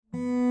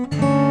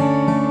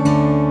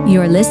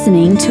You're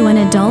listening to an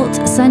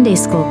adult Sunday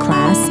school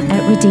class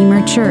at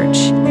Redeemer Church,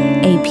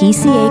 a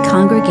PCA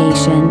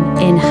congregation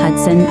in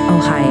Hudson,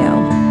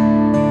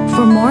 Ohio.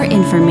 For more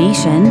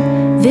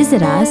information,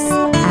 visit us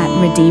at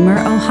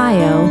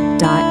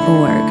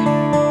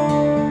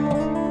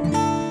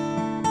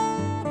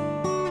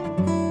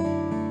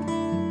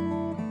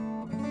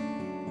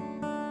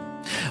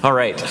redeemerohio.org. All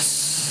right.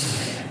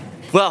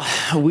 Well,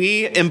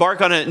 we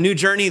embark on a new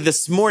journey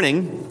this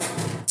morning.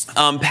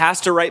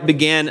 Pastor Wright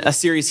began a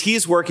series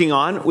he's working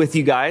on with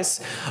you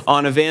guys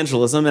on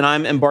evangelism, and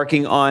I'm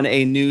embarking on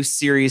a new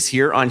series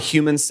here on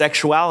human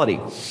sexuality.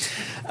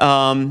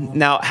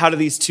 Now, how do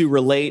these two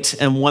relate?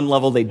 And one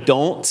level they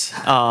don't.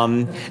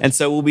 And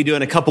so we'll be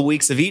doing a couple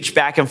weeks of each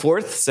back and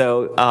forth.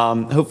 So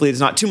hopefully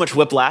there's not too much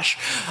whiplash.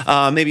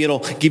 Maybe it'll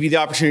give you the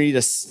opportunity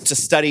to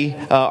study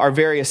our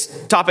various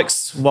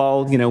topics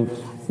while,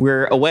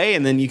 we're away,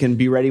 and then you can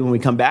be ready when we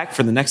come back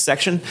for the next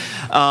section.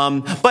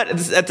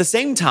 But at the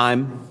same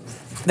time,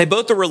 they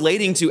both are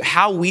relating to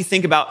how we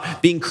think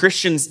about being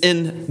Christians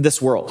in this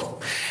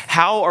world.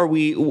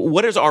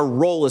 What is our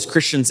role as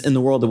Christians in the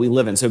world that we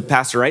live in? So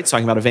Pastor Wright's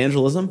talking about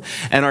evangelism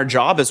and our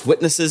job as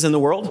witnesses in the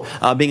world,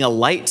 being a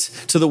light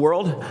to the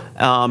world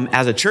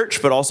as a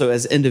church, but also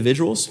as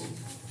individuals.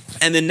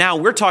 And then now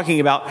we're talking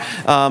about,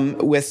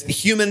 with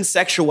human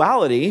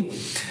sexuality,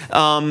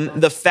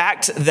 the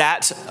fact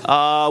that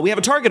we have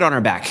a target on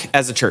our back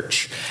as a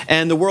church.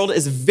 And the world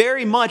is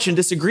very much in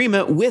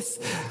disagreement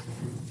with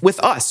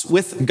us,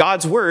 with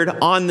God's word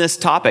on this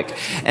topic.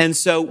 And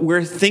so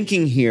we're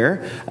thinking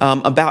here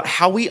about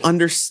how we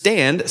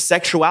understand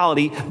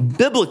sexuality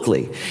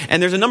biblically.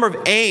 And there's a number of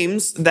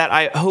aims that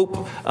I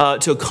hope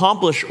to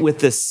accomplish with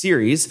this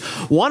series.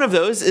 One of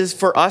those is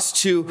for us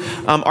to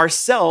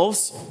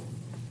ourselves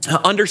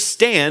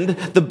understand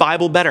the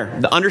Bible better,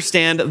 to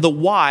understand the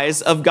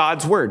whys of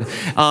God's word.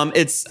 I'm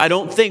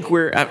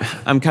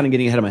kind of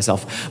getting ahead of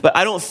myself, but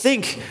I don't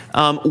think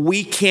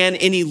we can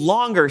any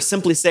longer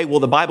simply say, well,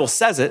 the Bible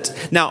says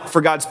it. Now,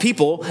 for God's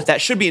people,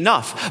 that should be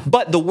enough.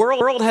 But the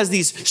world has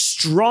these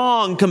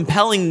strong,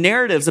 compelling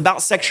narratives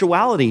about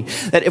sexuality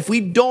that if we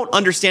don't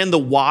understand the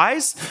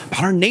whys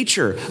about our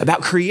nature,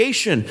 about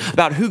creation,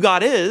 about who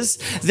God is,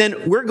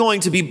 then we're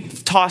going to be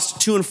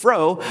tossed to and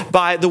fro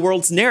by the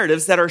world's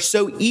narratives that are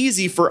so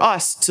easy for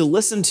us to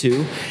listen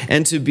to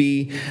and to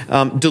be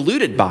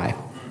deluded by.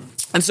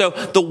 And so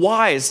the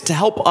whys to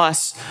help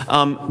us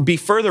be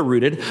further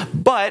rooted,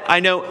 but I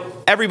know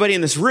everybody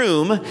in this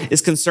room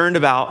is concerned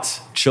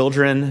about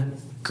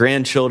children,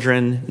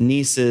 grandchildren,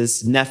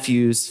 nieces,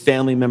 nephews,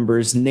 family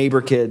members,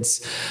 neighbor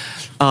kids.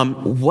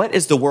 What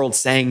is the world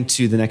saying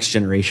to the next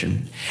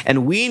generation?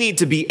 And we need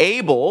to be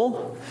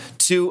able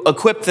to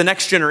equip the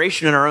next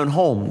generation in our own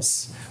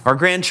homes, our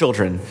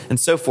grandchildren, and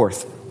so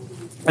forth.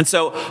 And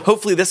so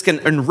hopefully this can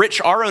enrich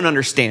our own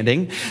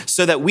understanding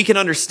so that we can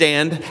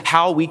understand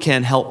how we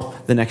can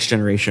help the next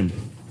generation.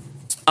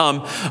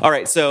 All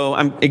right, so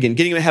I'm, again,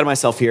 getting ahead of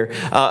myself here.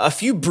 A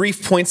few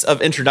brief points of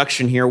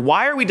introduction here.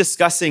 Why are we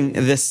discussing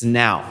this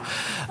now?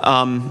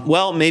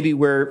 Well, maybe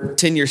we're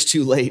 10 years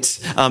too late,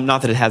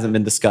 not that it hasn't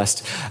been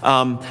discussed.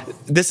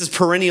 This is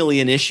perennially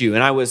an issue,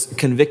 and I was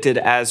convicted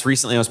as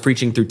recently I was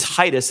preaching through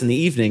Titus in the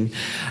evening.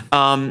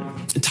 Paul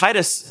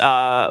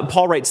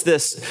writes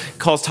this,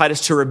 calls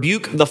Titus to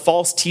rebuke the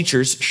false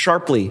teachers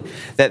sharply,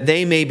 that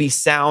they may be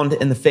sound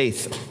in the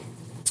faith.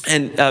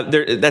 And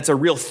that's a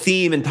real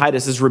theme in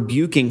Titus, is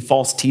rebuking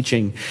false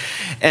teaching.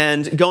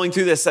 And going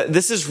through this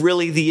is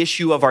really the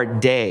issue of our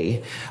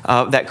day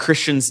that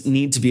Christians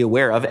need to be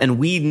aware of, and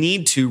we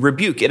need to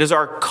rebuke. It is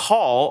our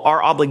call,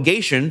 our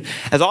obligation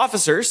as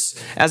officers,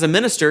 as a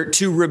minister,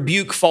 to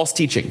rebuke false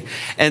teaching.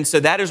 And so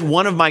that is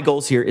one of my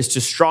goals here, is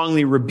to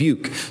strongly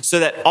rebuke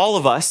so that all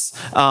of us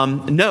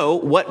know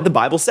what the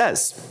Bible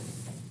says.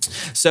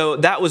 So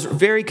that was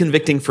very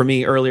convicting for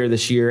me earlier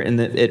this year, and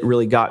that it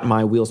really got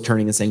my wheels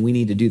turning and saying we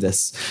need to do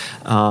this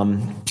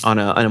on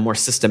a more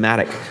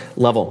systematic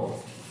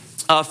level.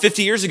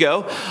 50 years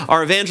ago,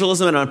 our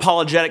evangelism and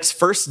apologetics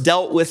first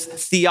dealt with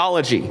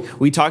theology.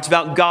 We talked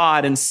about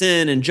God and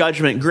sin and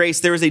judgment, grace.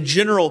 There was a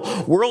general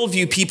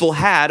worldview people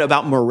had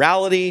about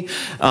morality,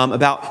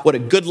 about what a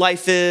good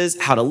life is,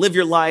 how to live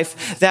your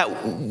life,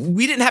 that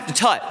we didn't have to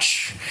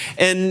touch.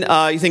 And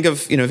you think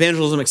of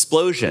evangelism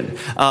explosion,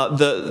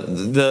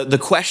 the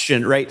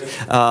question, right?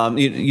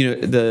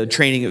 The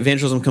training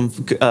evangelism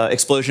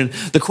explosion.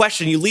 The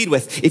question you lead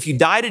with: if you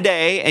die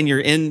today and you're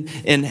in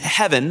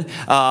heaven,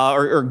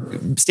 or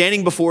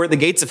standing before the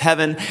gates of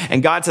heaven,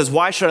 and God says,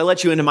 "Why should I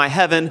let you into my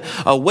heaven?"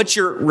 What's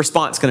your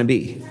response going to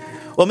be?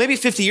 Well, maybe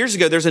 50 years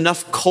ago, there's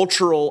enough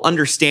cultural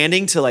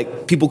understanding to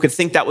people could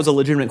think that was a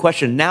legitimate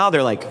question. Now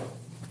they're like,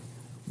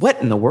 what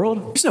in the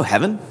world? There's no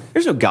heaven.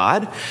 There's no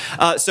God.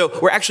 So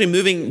we're actually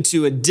moving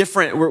to a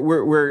different,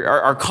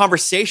 our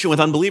conversation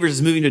with unbelievers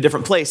is moving to a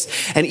different place.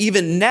 And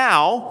even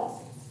now,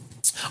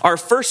 our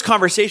first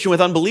conversation with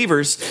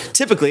unbelievers,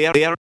 typically, I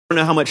don't don't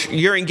know how much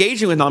you're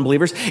engaging with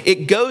non-believers,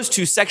 it goes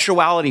to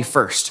sexuality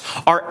first.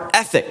 Our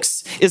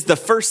ethics is the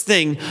first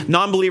thing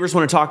non-believers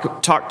want to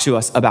talk to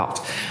us about.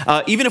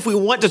 Even if we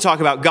want to talk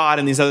about God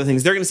and these other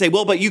things, they're going to say,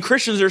 well, but you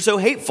Christians are so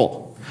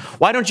hateful.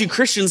 Why don't you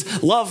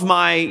Christians love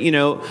my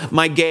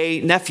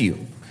gay nephew?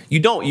 You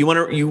don't.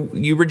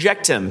 You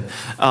reject him.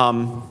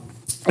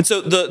 And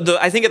so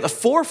I think at the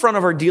forefront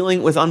of our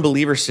dealing with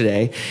unbelievers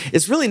today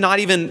is really not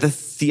even the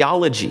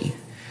theology.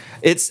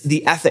 It's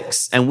the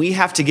ethics, and we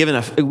have to give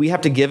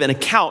an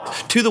account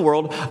to the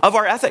world of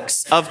our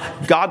ethics, of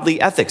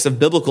godly ethics, of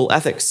biblical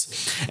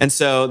ethics. And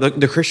so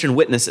the Christian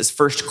witness is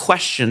first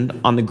questioned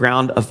on the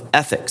ground of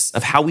ethics,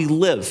 of how we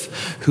live,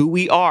 who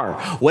we are.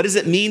 What does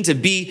it mean to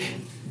be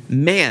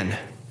man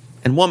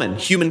and woman,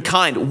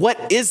 humankind?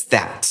 What is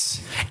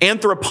that?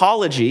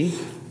 Anthropology,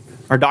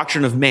 our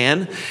doctrine of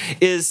man,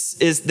 is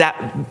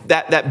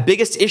that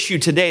biggest issue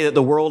today that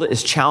the world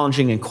is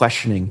challenging and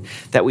questioning,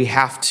 that we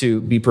have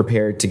to be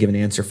prepared to give an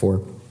answer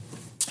for.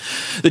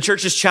 The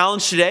church's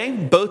challenge today,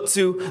 both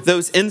to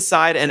those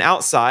inside and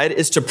outside,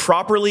 is to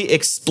properly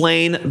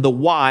explain the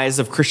whys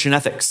of Christian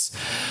ethics.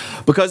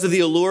 Because of the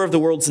allure of the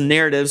world's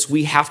narratives,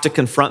 we have to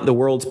confront the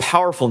world's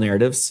powerful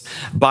narratives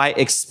by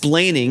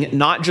explaining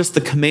not just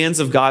the commands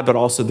of God, but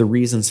also the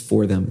reasons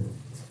for them.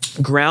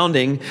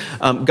 Grounding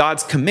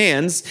God's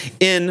commands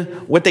in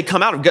what they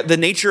come out of, the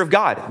nature of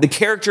God, the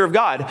character of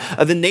God,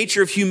 the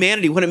nature of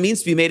humanity, what it means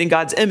to be made in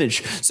God's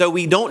image. So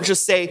we don't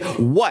just say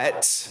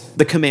what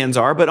the commands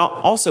are, but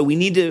also we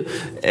need to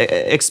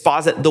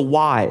exposit the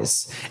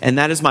whys. And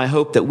that is my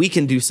hope, that we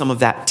can do some of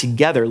that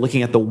together,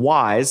 looking at the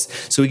whys,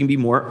 so we can be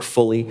more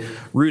fully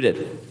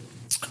rooted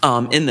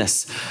in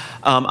this.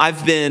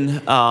 I've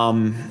been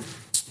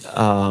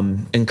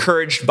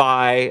encouraged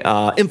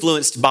by,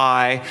 influenced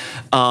by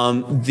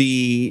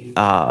the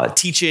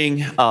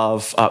teaching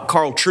of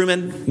Carl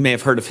Trueman. You may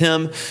have heard of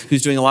him,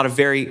 who's doing a lot of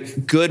very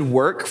good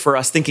work for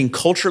us thinking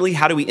culturally.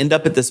 How do we end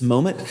up at this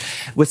moment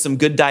with some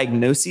good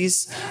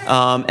diagnoses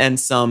and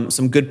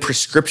some good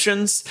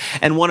prescriptions?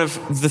 And one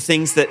of the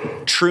things that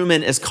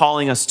Trueman is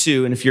calling us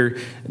to, and if you're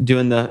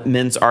doing the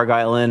Men's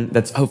Argyle In,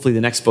 that's hopefully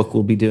the next book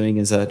we'll be doing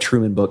is a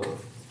Trueman book.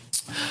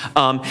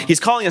 He's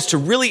calling us to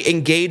really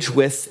engage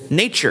with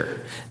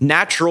nature,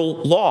 natural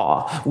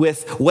law,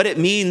 with what it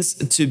means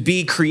to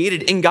be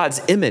created in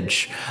God's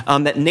image,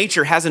 that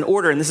nature has an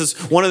order. And this is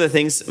one of the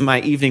things, my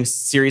evening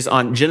series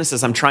on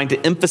Genesis, I'm trying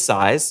to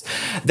emphasize,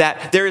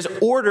 that there is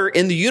order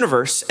in the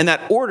universe, and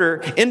that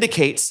order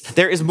indicates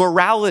there is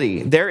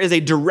morality. There is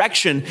a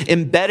direction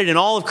embedded in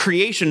all of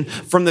creation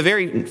from the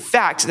very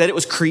fact that it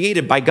was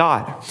created by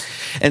God.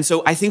 And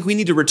so I think we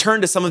need to return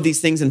to some of these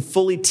things and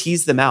fully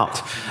tease them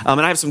out. And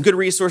I have some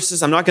good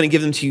resources. I'm not going to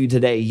give them to you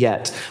today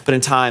yet, but in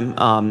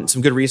time,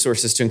 some good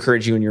resources to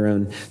encourage you in your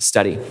own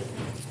study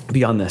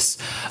beyond this.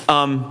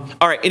 All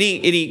right,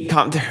 any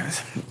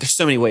there's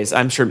so many ways.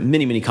 I'm sure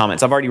many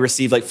comments. I've already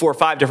received like 4 or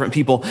 5 different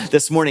people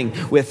this morning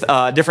with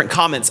different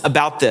comments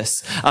about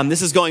this.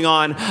 This is going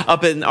on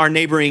up in our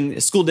neighboring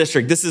school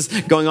district. This is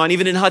going on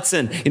even in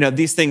Hudson.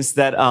 These things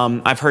that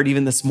I've heard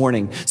even this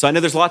morning. So I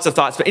know there's lots of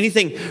thoughts, but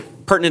anything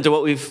pertinent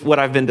to what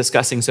I've been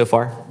discussing so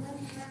far?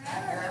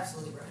 You're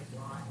absolutely right.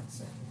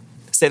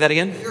 Say that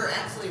again? You're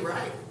absolutely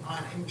right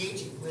on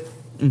engaging with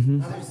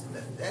others.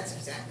 That's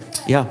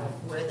exactly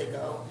where they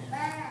go.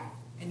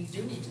 And you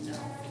do need to know.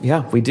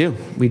 Yeah, we do.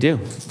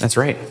 That's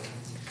right.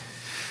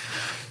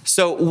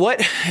 So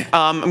what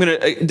I'm going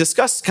to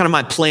discuss kind of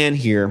my plan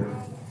here,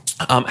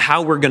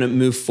 how we're going to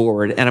move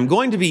forward. And I'm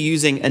going to be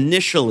using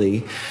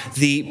initially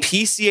the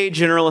PCA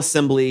General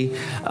Assembly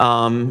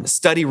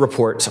study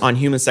report on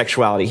human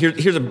sexuality.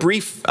 Here's a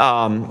brief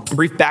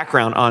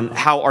background on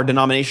how our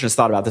denomination has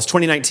thought about this.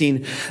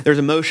 2019, there's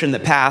a motion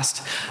that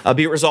passed,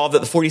 be it resolved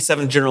that the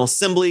 47th General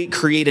Assembly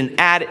create an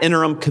ad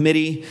interim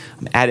committee.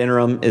 Ad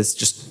interim is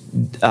just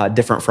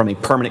different from a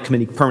permanent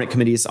committee. Permanent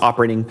committees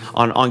operating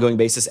on an ongoing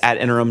basis. Ad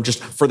interim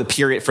just for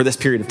this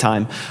period of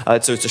time.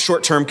 So it's a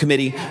short-term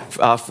committee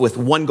with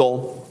one goal.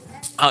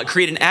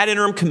 Create an ad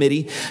interim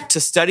committee to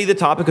study the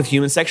topic of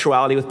human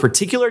sexuality with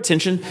particular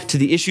attention to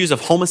the issues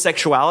of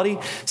homosexuality,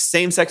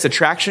 same-sex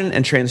attraction,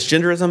 and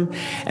transgenderism,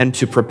 and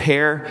to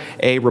prepare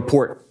a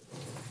report.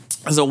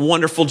 It's a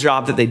wonderful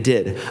job that they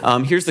did.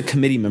 Here's the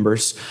committee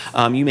members.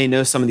 You may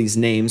know some of these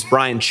names.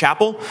 Brian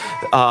Chappell,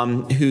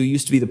 who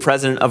used to be the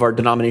president of our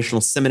denominational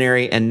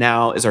seminary and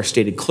now is our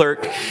stated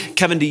clerk.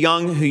 Kevin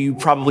DeYoung, who you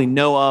probably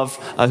know of,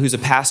 who's a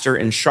pastor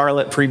in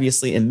Charlotte,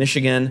 previously in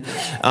Michigan.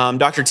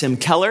 Dr. Tim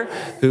Keller,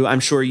 who I'm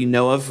sure you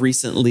know of,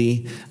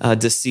 recently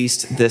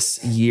deceased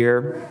this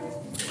year.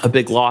 A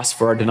big loss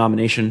for our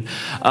denomination.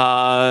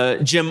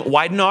 Jim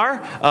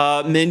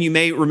Weidenar, men, you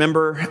may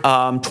remember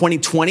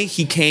 2020,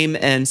 he came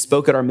and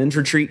spoke at our men's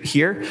retreat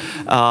here.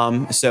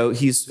 So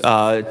he's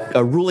a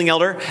teaching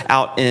elder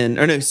out in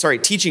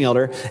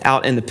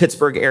the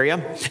Pittsburgh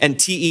area. And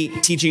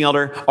TE, teaching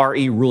elder,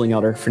 RE, ruling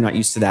elder, if you're not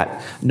used to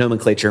that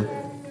nomenclature.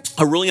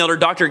 A ruling elder,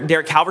 Dr.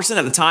 Derek Halverson,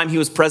 at the time he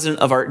was president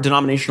of our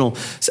denominational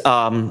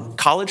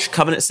college,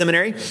 Covenant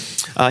Seminary.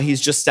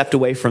 He's just stepped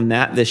away from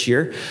that this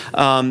year.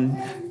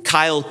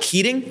 Kyle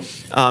Keating,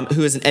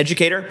 who is an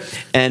educator,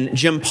 and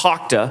Jim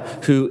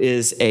Pachta, who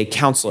is a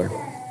counselor.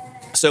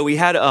 So we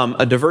had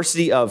a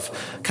diversity of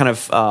kind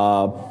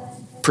of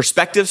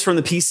perspectives from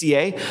the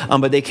PCA,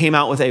 but they came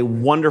out with a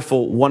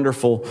wonderful,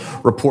 wonderful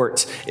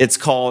report. It's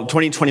called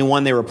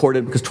 2021. They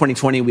reported, because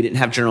 2020 we didn't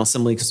have General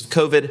Assembly because of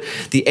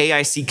COVID. The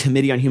AIC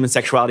Committee on Human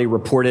Sexuality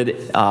reported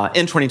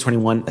in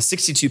 2021 a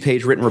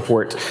 62-page written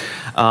report,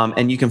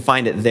 and you can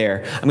find it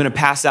there. I'm going to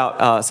pass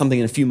out something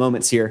in a few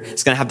moments here.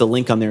 It's going to have the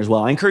link on there as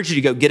well. I encourage you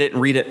to go get it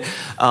and read it,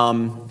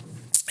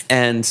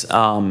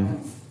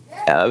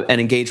 and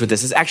engage with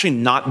this. It's actually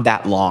not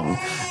that long.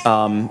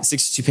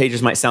 62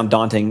 pages might sound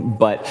daunting,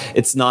 but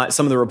it's not.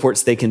 Some of the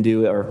reports they can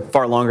do are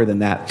far longer than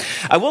that.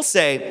 I will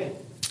say,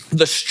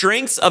 the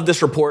strengths of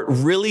this report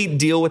really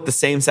deal with the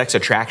same-sex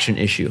attraction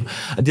issue,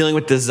 dealing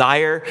with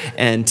desire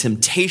and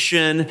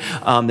temptation,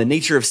 the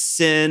nature of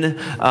sin.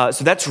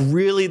 So that's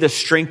really the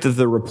strength of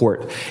the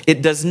report.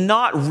 It does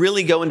not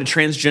really go into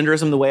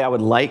transgenderism the way I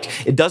would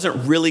like. It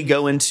doesn't really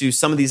go into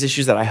some of these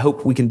issues that I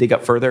hope we can dig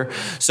up further.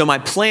 So my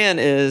plan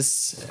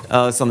is,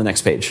 it's on the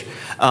next page.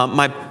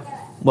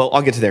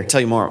 I'll get to there,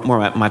 tell you more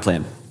about my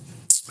plan.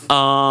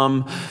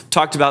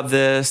 Talked about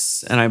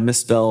this, and I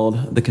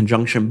misspelled the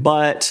conjunction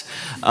but.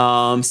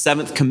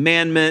 Seventh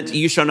commandment,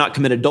 you shall not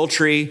commit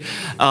adultery.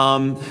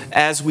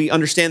 As we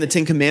understand the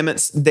 10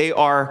 commandments, they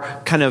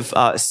are kind of,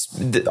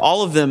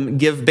 all of them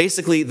give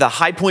basically the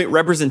high point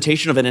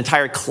representation of an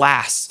entire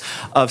class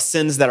of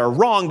sins that are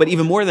wrong, but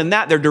even more than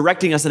that, they're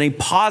directing us in a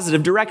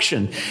positive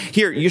direction.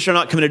 Here, you shall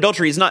not commit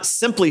adultery is not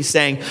simply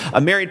saying a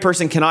married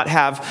person cannot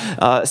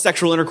have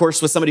sexual intercourse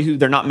with somebody who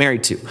they're not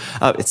married to.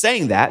 It's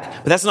saying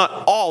that, but that's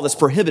not all that's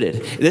prohibited.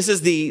 This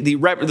is the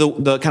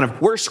kind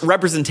of worst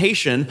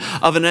representation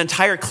of an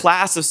entire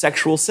class of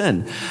sexual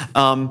sin.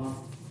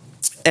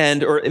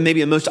 Or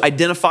maybe a most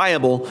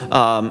identifiable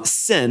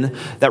sin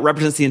that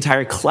represents the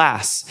entire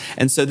class.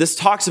 And so this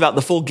talks about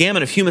the full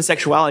gamut of human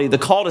sexuality, the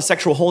call to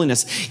sexual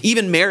holiness,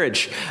 even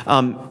marriage,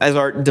 as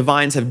our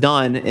divines have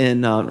done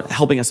in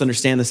helping us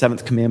understand the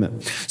seventh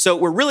commandment. So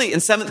we're really in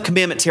seventh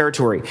commandment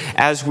territory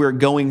as we're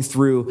going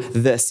through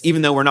this,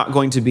 even though we're not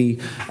going to be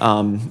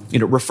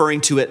referring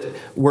to it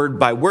word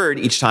by word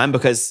each time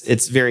because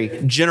it's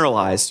very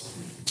generalized.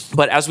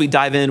 But as we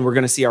dive in, we're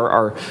going to see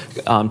our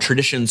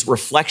tradition's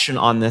reflection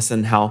on this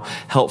and how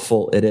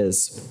helpful it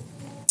is.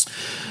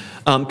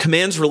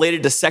 Commands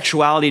related to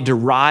sexuality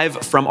derive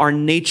from our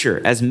nature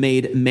as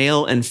made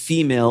male and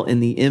female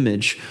in the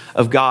image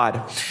of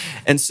God.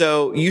 And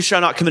so you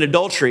shall not commit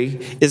adultery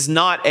is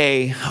not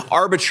a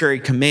arbitrary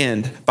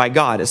command by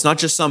God. It's not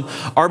just some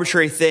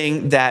arbitrary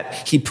thing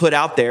that he put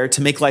out there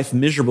to make life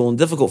miserable and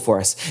difficult for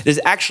us. It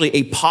is actually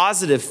a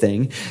positive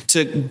thing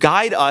to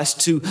guide us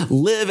to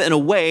live in a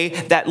way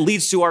that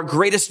leads to our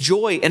greatest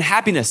joy and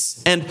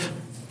happiness and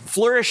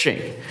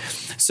flourishing.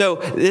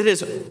 So it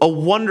is a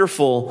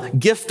wonderful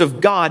gift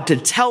of God to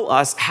tell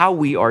us how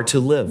we are to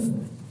live.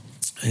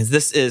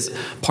 This is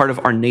part of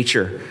our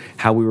nature,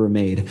 how we were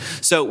made.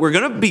 So we're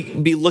going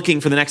to be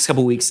looking for the next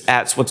couple weeks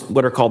at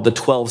what are called the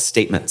 12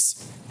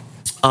 statements.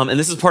 And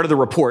this is part of the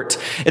report.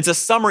 It's a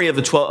summary of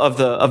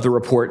the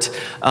report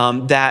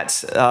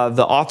that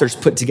the authors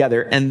put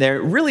together, and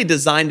they're really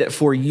designed it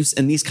for use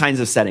in these kinds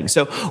of settings.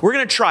 So we're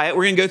going to try it.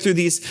 We're going to go through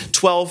these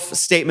 12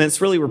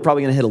 statements. Really, we're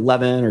probably going to hit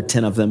 11 or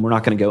 10 of them. We're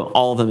not going to go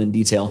all of them in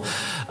detail,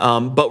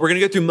 but we're going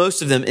to go through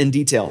most of them in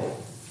detail.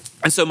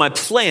 And so my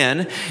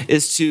plan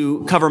is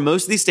to cover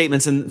most of these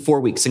statements in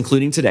 4 weeks,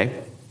 including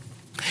today.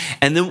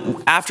 And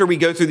then after we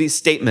go through these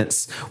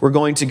statements, we're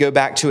going to go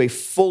back to a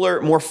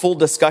more full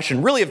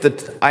discussion, really of the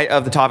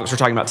topics we're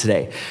talking about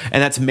today.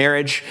 And that's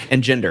marriage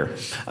and gender,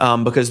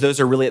 because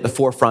those are really at the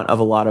forefront of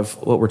a lot of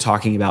what we're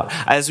talking about.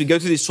 As we go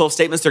through these 12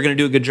 statements, they're going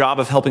to do a good job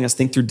of helping us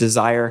think through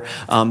desire,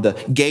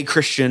 the gay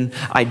Christian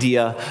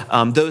idea,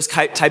 those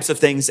types of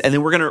things. And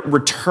then we're going to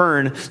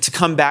return to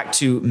come back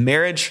to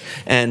marriage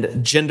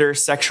and gender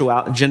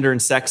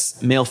and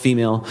sex, male,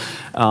 female,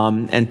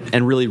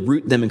 and really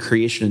root them in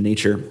creation and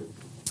nature.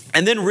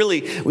 And then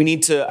really, we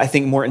need to, I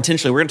think, more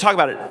intentionally, we're going to talk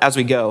about it as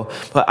we go,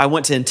 but I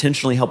want to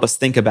intentionally help us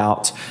think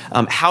about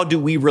how do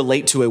we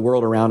relate to a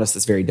world around us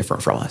that's very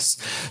different from us.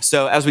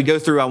 So as we go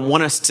through, I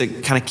want us to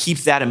kind of keep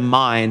that in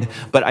mind,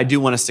 but I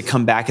do want us to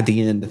come back at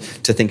the end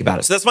to think about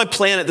it. So that's my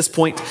plan at this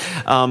point,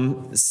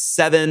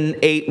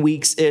 7-8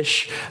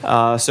 weeks-ish.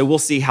 So we'll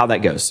see how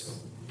that goes.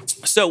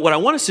 So what I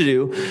want us to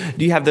do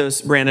you have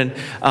those, Brandon?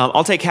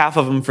 I'll take half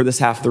of them for this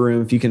half of the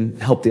room, if you can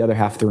help the other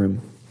half of the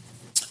room.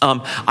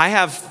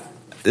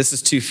 This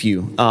is too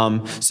few.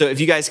 So if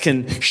you guys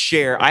can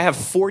share, I have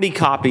 40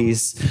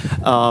 copies.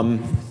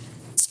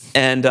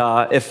 And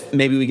if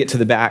maybe we get to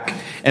the back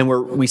and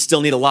we still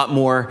need a lot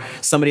more,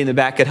 somebody in the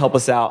back could help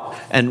us out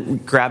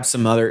and grab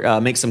some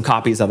make some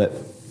copies of it.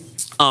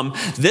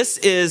 This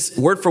is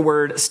word for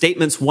word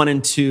statements 1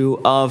 and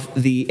 2 of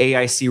the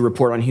AIC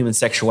report on human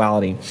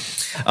sexuality.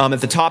 At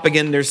the top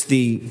again, there's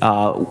the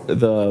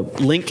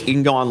link. You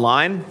can go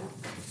online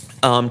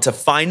to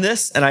find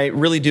this, and I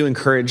really do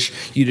encourage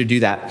you to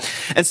do that.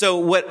 And so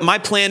what my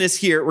plan is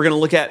here, we're going to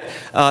look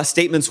at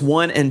statements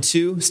 1 and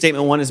 2.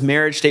 Statement 1 is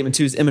marriage. Statement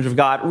 2 is image of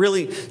God.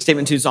 Really,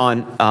 statement 2 is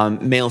on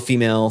male,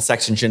 female,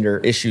 sex, and gender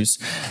issues.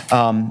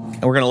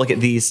 And we're going to look at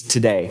these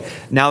today.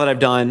 Now that I've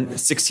done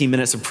 16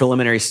 minutes of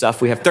preliminary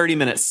stuff, we have 30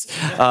 minutes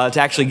to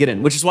actually get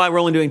in, which is why we're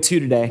only doing 2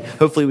 today.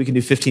 Hopefully we can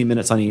do 15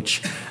 minutes on each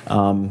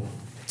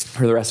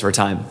for the rest of our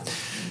time.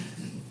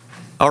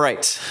 All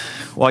right.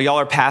 While y'all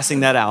are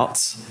passing that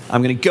out,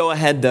 I'm going to go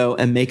ahead, though,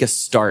 and make a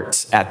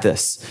start at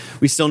this.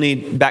 We still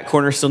need, back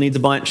corner still needs a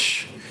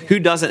bunch. Who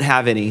doesn't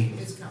have any?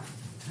 It's coming.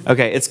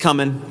 Okay, it's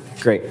coming.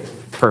 Great.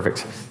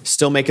 Perfect.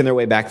 Still making their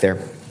way back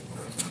there.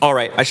 All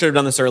right, I should have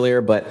done this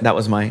earlier, but that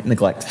was my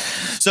neglect.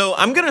 So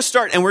I'm going to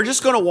start, and we're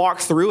just going to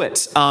walk through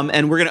it.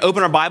 And we're going to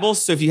open our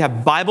Bibles. So if you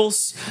have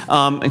Bibles,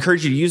 I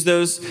encourage you to use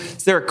those.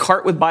 Is there a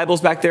cart with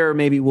Bibles back there? Or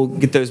maybe we'll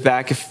get those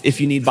back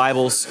if you need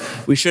Bibles.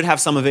 We should have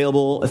some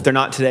available. If they're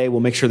not today, we'll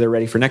make sure they're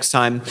ready for next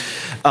time.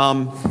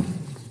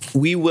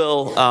 We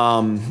will,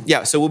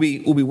 so we'll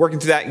be working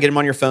through that and get them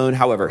on your phone,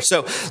 however.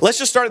 So let's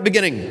just start at the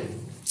beginning.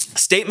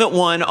 Statement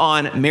 1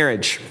 on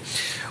marriage.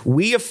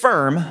 We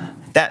affirm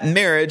that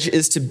marriage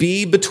is to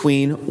be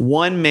between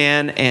one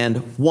man and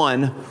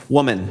one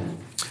woman.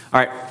 All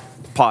right,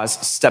 pause,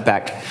 step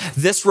back.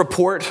 This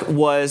report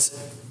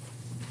was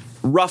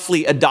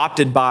roughly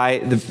adopted by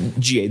the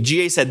GA.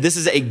 GA said this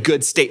is a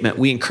good statement.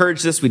 We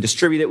encourage this, we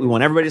distribute it, we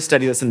want everybody to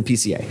study this in the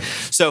PCA.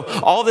 So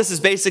all this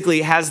is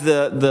basically has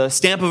the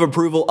stamp of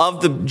approval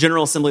of the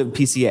General Assembly of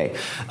the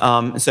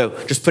PCA. So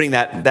just putting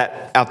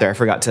that out there, I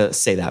forgot to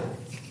say that.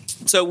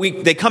 So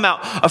they come out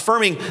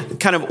affirming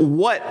kind of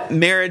what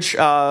marriage,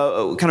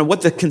 kind of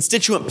what the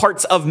constituent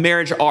parts of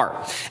marriage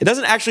are. It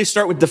doesn't actually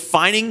start with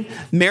defining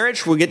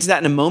marriage. We'll get to that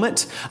in a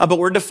moment. But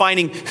we're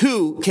defining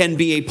who can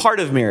be a part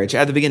of marriage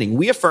at the beginning.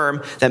 We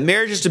affirm that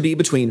marriage is to be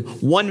between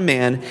one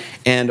man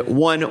and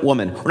one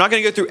woman. We're not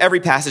going to go through every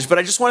passage, but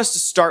I just want us to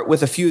start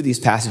with a few of these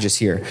passages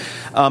here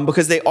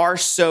because they are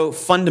so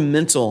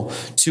fundamental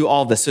to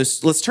all this.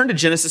 So let's turn to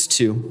Genesis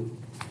 2.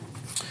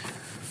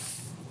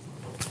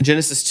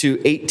 Genesis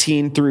 2,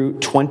 18 through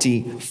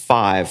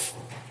 25.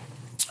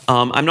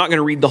 I'm not going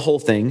to read the whole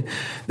thing.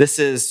 This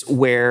is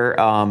where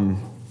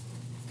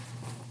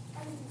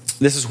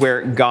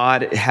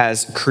God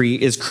is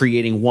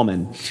creating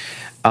woman.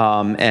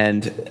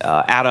 And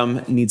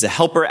Adam needs a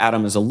helper.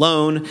 Adam is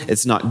alone.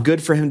 It's not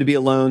good for him to be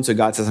alone. So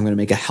God says, I'm going to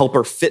make a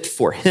helper fit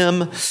for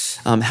him.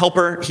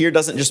 Helper here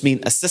doesn't just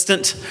mean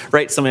assistant,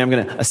 right? Somebody I'm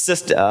going to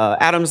assist.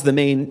 Adam's the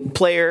main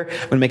player. I'm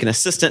going to make an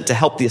assistant to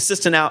help the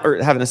assistant out,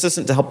 or have an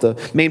assistant to help the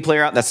main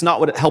player out. That's not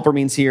what helper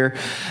means here.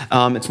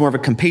 It's more of a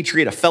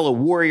compatriot, a fellow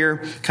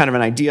warrior, kind of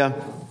an idea.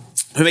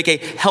 To make a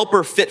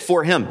helper fit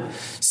for him,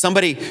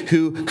 somebody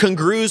who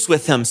congrues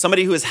with him,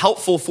 somebody who is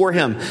helpful for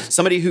him,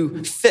 somebody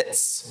who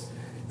fits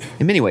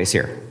in many ways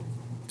here.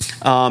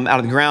 Out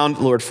of the ground,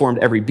 the Lord formed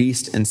every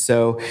beast, and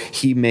so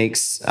he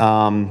makes,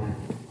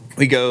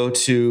 we go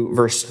to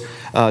verse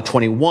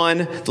 21.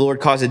 The Lord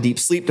caused a deep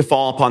sleep to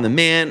fall upon the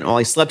man. And while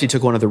he slept, he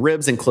took one of the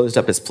ribs and closed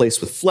up its place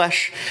with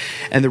flesh.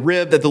 And the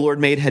rib that the Lord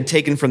made had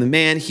taken from the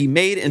man, he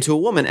made into a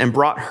woman and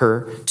brought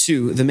her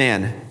to the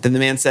man. Then the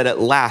man said, at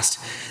last,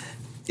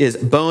 is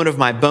bone of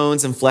my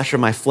bones and flesh of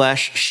my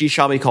flesh. She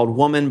shall be called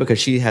woman because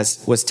she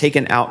was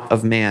taken out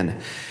of man.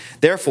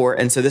 Therefore,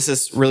 and so this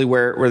is really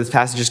where this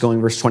passage is going,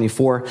 verse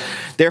 24.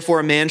 Therefore,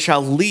 a man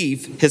shall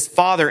leave his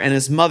father and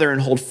his mother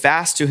and hold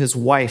fast to his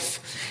wife,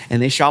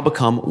 and they shall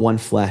become one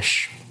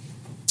flesh.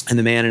 And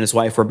the man and his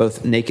wife were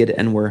both naked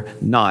and were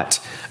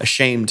not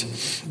ashamed.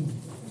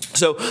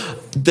 So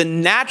the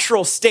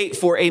natural state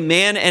for a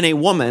man and a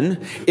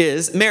woman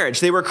is marriage.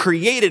 They were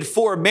created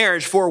for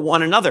marriage for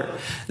one another.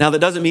 Now, that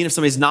doesn't mean if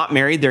somebody's not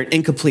married, they're an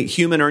incomplete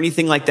human or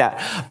anything like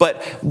that.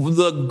 But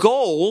the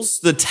goals,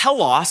 the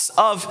telos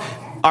of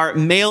our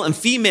male and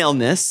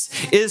femaleness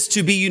is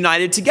to be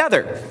united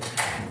together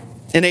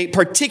in a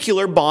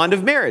particular bond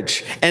of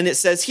marriage. And it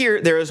says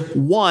here, there is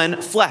one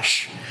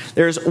flesh.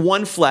 There's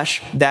one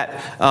flesh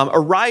that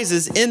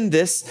arises in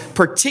this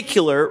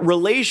particular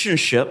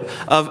relationship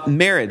of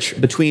marriage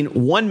between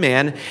one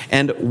man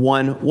and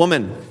one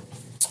woman.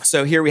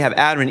 So here we have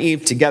Adam and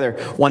Eve together,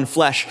 one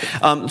flesh.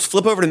 Let's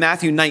flip over to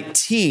Matthew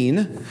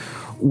 19,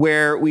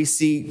 where we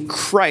see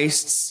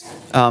Christ's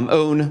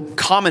own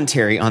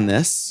commentary on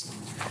this.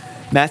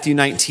 Matthew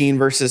 19,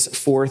 verses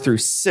 4 through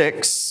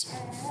 6.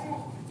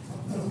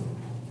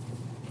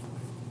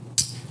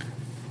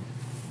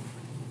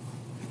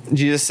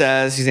 Jesus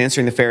says, he's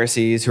answering the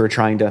Pharisees who are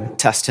trying to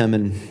test him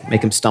and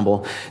make him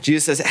stumble.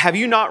 Jesus says, have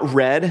you not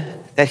read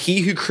that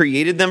he who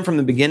created them from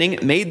the beginning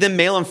made them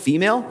male and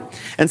female?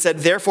 And said,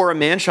 therefore a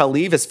man shall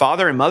leave his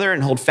father and mother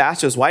and hold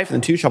fast to his wife,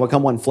 and the two shall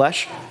become one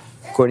flesh,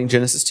 quoting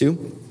Genesis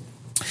 2.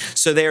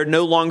 So they are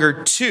no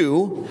longer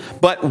two,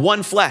 but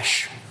one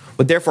flesh.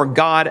 But therefore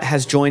God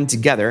has joined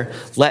together,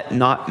 let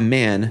not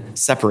man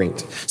separate.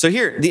 So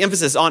here, the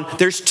emphasis on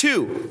there's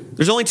two.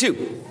 There's only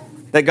two.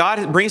 that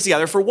God brings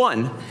together for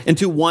one,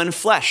 into one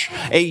flesh,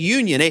 a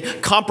union, a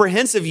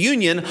comprehensive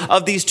union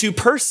of these two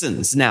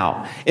persons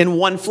now in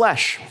one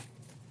flesh.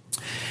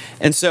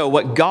 And so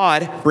what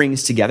God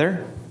brings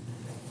together,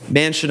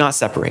 man should not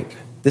separate.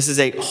 This is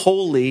a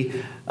holy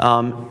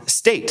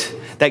state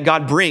that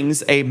God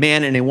brings a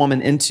man and a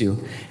woman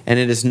into, and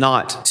it is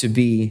not to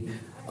be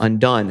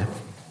undone.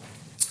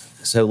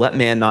 So let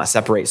man not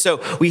separate.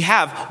 So we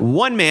have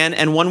one man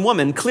and one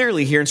woman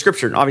clearly here in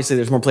Scripture. And obviously,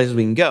 there's more places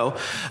we can go.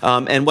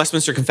 And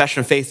Westminster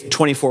Confession of Faith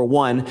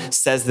 24:1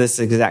 says this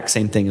exact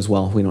same thing as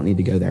well. We don't need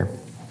to go there.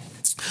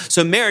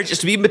 So marriage is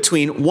to be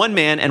between one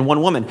man and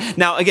one woman.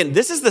 Now, again,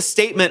 this is the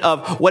statement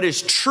of what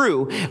is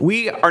true.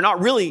 We are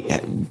not really,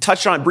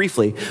 touched on it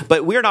briefly,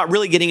 but we are not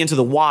really getting into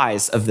the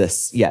whys of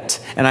this yet.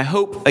 And I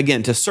hope,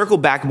 again, to circle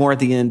back more at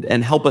the end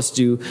and help us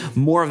do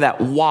more of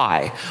that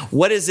why.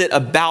 What is it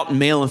about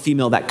male and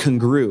female that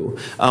congrues?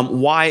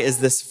 Why is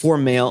this for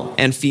male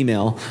and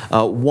female,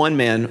 one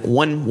man,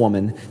 one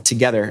woman,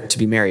 together to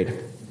be married?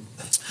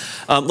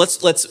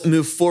 Let's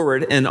move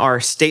forward in our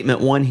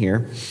statement one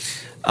here.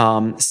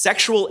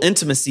 Sexual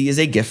intimacy is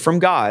a gift from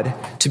God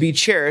to be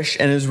cherished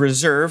and is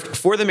reserved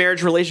for the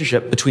marriage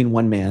relationship between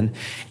one man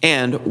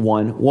and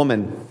one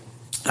woman.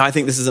 I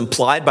think this is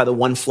implied by the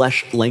one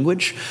flesh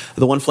language.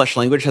 The one flesh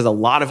language has a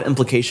lot of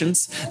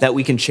implications that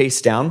we can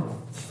chase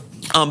down.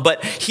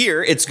 But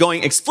here it's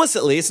going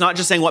explicitly, it's not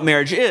just saying what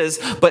marriage is,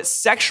 but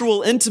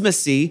sexual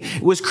intimacy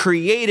was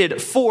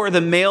created for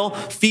the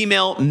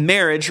male-female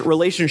marriage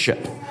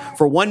relationship,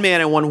 for one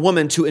man and one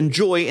woman to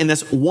enjoy in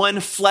this one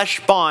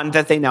flesh bond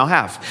that they now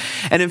have.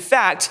 And in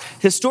fact,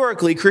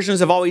 historically, Christians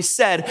have always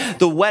said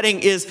the wedding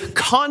is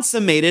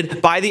consummated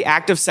by the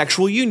act of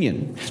sexual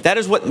union. That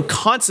is what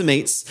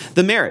consummates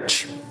the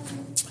marriage.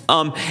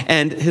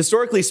 And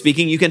historically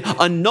speaking, you can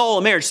annul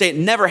a marriage, say it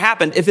never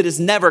happened if it is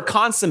never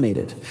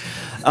consummated.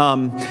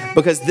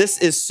 Because this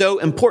is so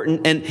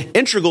important and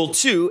integral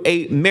to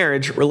a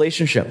marriage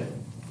relationship.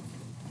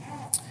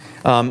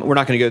 We're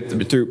not going to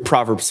go through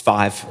Proverbs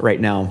 5 right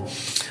now,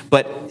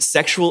 but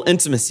sexual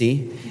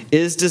intimacy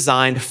is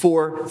designed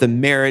for the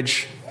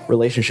marriage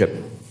relationship.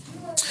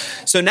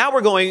 So now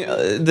we're going,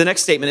 the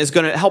next statement is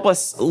going to help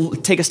us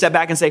take a step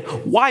back and say,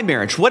 why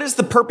marriage? What is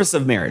the purpose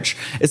of marriage?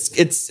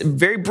 It's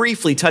very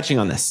briefly touching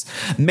on this.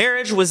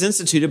 Marriage was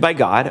instituted by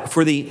God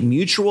for the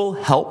mutual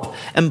help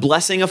and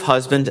blessing of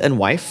husband and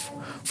wife,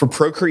 for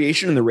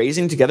procreation and the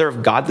raising together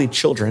of godly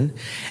children,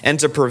 and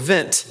to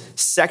prevent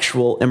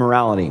sexual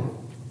immorality.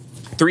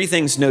 Three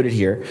things noted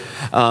here,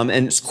 and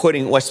it's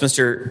quoting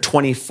Westminster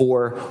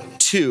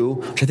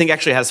 24:2, which I think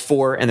actually has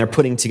 4, and they're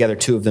putting together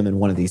 2 of them in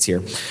one of these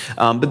here.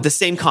 But the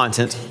same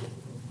content.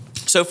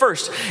 So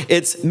first,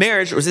 it's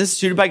marriage was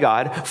instituted by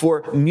God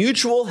for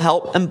mutual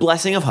help and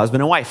blessing of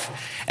husband and wife.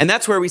 And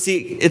that's where we see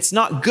it's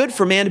not good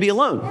for man to be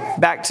alone.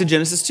 Back to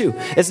Genesis 2.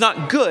 It's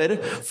not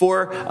good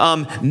for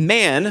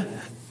man,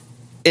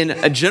 in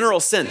a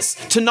general sense,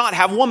 to not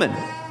have woman.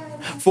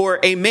 For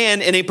a man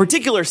in a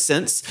particular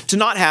sense to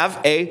not have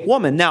a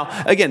woman. Now,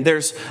 again,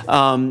 there's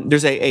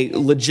a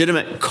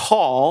legitimate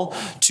call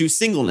to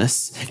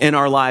singleness in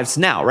our lives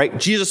now, right?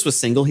 Jesus was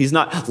single. He's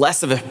not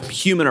less of a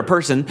human or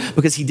person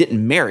because he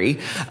didn't marry.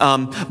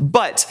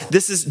 But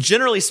this is,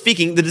 generally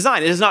speaking, the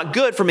design. It is not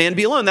good for man to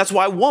be alone. That's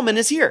why woman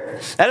is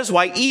here. That is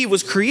why Eve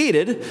was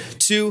created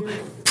to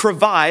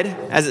provide,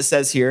 as it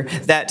says here,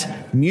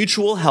 that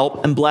mutual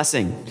help and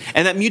blessing.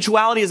 And that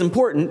mutuality is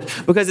important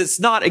because it's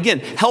not, again,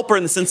 helper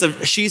in the sense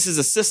of she's his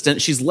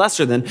assistant, she's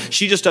lesser than,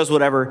 she just does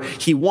whatever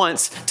he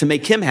wants to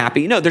make him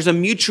happy. No, there's a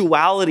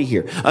mutuality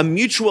here, a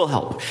mutual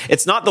help.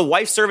 It's not the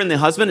wife serving the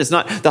husband, it's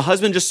not the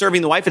husband just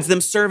serving the wife, it's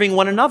them serving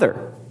one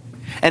another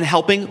and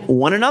helping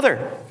one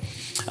another.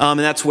 And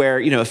that's where,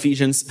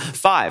 Ephesians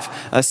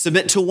 5,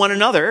 submit to one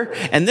another.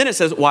 And then it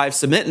says wives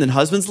submit and then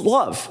husbands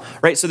love,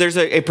 right? So there's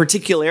a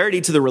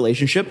particularity to the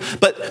relationship,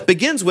 but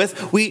begins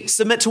with we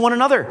submit to one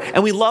another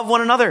and we love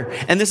one another.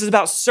 And this is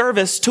about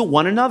service to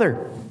one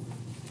another.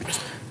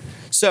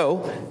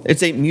 So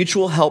it's a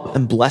mutual help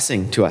and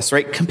blessing to us,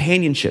 right?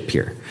 Companionship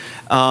here.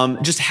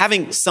 Just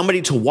having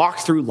somebody to walk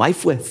through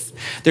life with.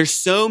 There's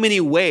so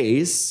many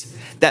ways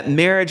that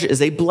marriage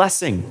is a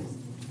blessing.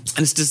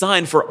 And it's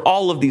designed for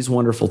all of these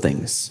wonderful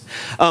things.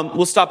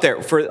 We'll stop there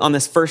on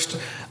this first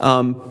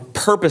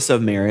purpose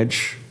of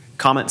marriage.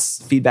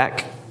 Comments,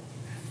 feedback?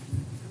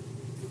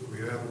 We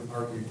haven't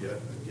argued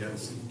yet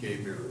against gay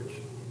marriage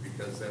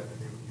because that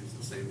is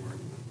the same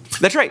argument.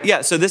 That's right.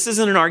 Yeah. So this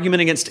isn't an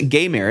argument against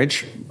gay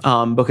marriage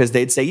because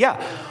they'd say,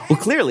 yeah, well,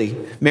 clearly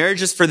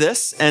marriage is for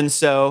this. And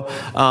so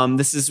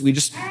we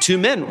just 2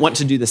 men want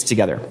to do this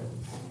together.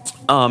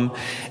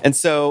 And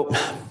so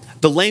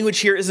the language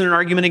here isn't an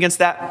argument against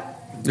that.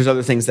 There's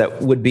other things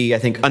that would be, I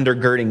think,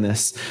 undergirding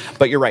this.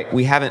 But you're right.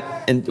 We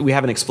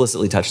haven't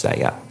explicitly touched that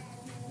yet.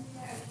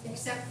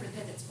 Except for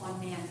that it's one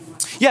man and one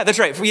woman. Yeah, that's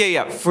right.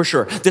 Yeah, for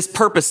sure. This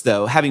purpose,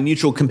 though, having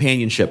mutual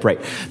companionship,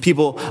 right?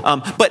 People,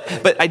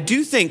 but I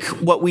do think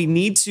what we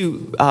need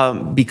to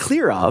be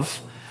clear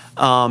of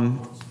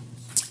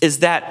is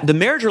that the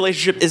marriage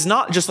relationship is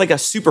not just like a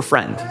super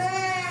friend,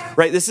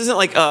 right? This isn't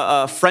like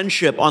a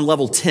friendship on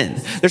level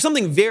 10. There's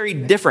something very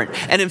different.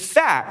 And in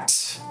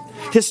fact,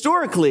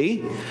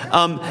 historically,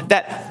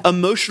 that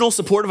emotional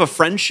support of a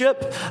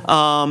friendship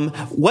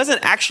wasn't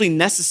actually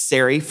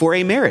necessary for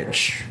a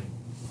marriage.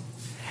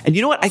 And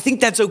you know what? I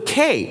think that's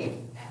okay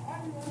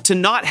to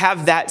not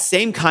have that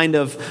same kind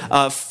of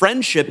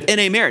friendship in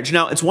a marriage.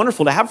 Now, it's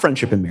wonderful to have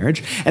friendship in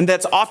marriage, and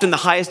that's often the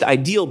highest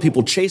ideal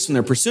people chase when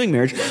they're pursuing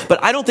marriage,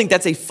 but I don't think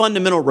that's a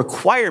fundamental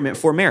requirement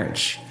for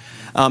marriage.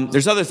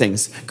 There's other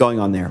things going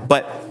on there,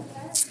 but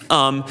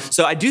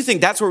so I do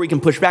think that's where we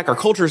can push back. Our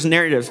culture's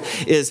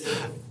narrative is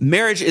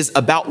marriage is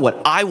about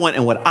what I want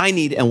and what I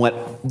need and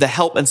what the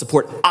help and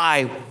support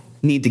I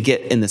need to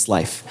get in this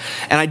life.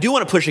 And I do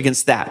want to push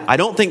against that. I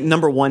don't think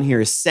number one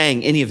here is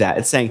saying any of that.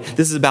 It's saying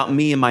this is about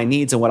me and my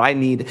needs and what I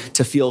need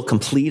to feel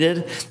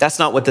completed. That's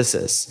not what this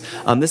is.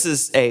 This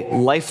is a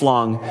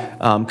lifelong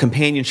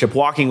companionship,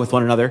 walking with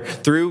one another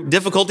through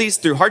difficulties,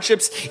 through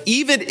hardships,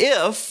 even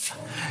if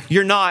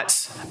you're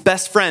not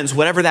best friends,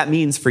 whatever that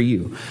means for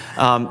you.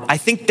 I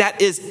think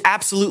that is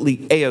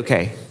absolutely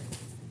A-okay.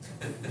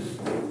 Okay,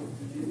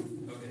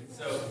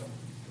 so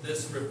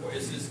this report,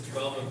 is this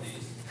 12 of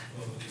these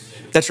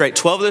statements? That's right,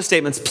 12 of those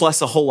statements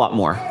plus a whole lot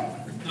more.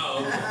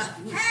 Oh,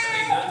 okay.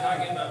 Are they not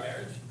talking about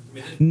marriage?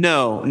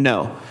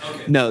 No.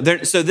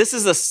 Okay. So this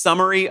is a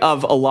summary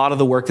of a lot of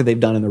the work that they've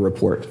done in the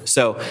report.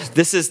 So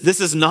this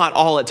is not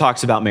all it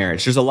talks about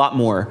marriage. There's a lot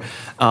more.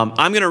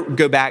 I'm going to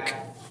go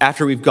back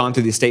after we've gone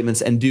through these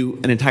statements and do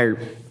an entire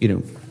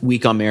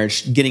week on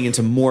marriage, getting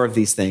into more of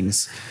these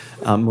things,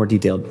 more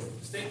detailed.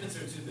 Statements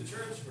are to the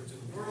church or to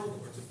the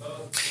world or to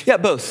both? Yeah,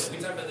 both. We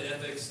talk about the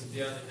ethics and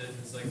beyond the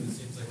ethics, like this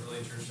seems like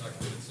really church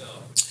talking to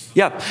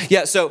itself.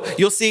 Yeah. So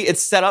you'll see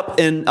it's set up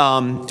in,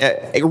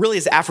 it really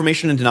is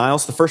affirmation and denial.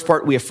 So the first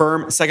part we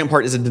affirm, second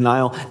part is a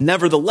denial.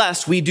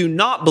 Nevertheless, we do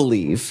not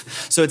believe.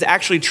 So it's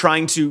actually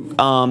trying to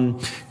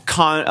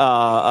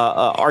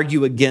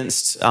argue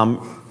against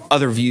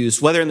other views,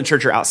 whether in the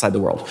church or outside the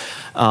world.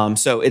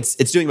 So it's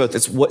doing both.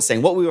 It's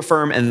saying what we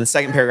affirm, and the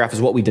second paragraph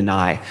is what we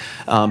deny,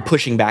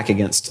 pushing back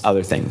against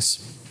other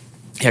things.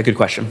 Yeah, good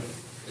question.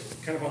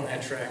 Kind of on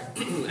that track,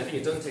 I think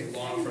it doesn't take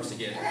long for us to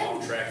get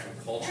off track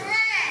from culture,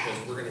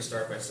 because we're going to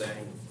start by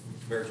saying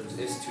marriage was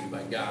instituted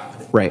by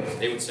God. Right.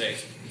 They would say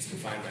it's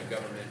defined by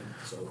government.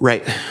 So.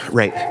 Right.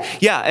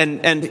 Yeah,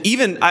 and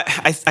even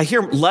I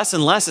hear less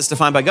and less it's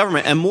defined by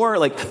government, and more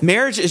like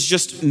marriage is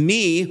just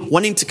me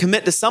wanting to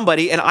commit to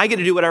somebody, and I get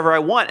to do whatever I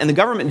want, and the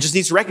government just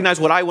needs to recognize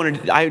what I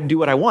want to. I do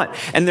what I want,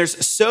 and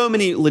there's so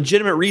many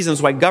legitimate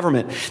reasons why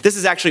government. This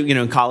is actually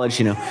in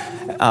college,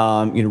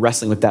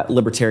 wrestling with that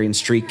libertarian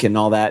streak and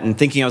all that, and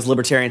thinking I was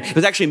libertarian. It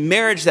was actually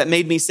marriage that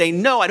made me say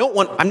no.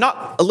 I'm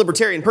not a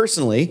libertarian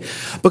personally,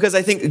 because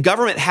I think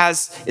government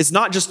is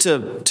not just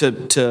to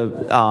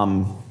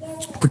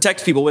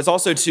protect people, it's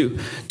also to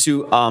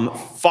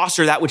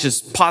foster that which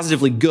is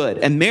positively good.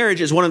 And marriage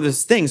is one of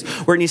those things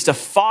where it needs to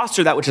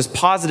foster that which is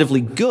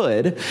positively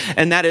good,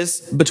 and that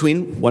is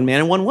between one man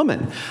and one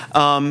woman.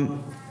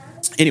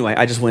 Anyway,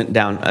 I just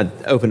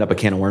opened up a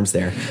can of worms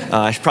there.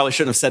 I probably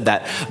shouldn't have said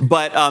that.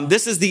 But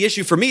this is the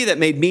issue for me that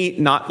made me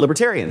not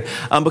libertarian.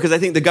 Because I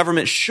think the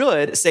government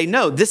should say,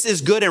 no, this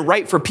is good and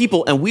right for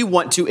people, and we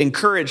want to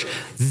encourage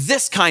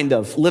this kind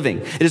of living.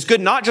 It is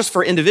good not just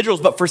for individuals,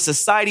 but for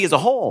society as a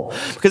whole.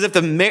 Because if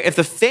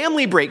the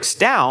family breaks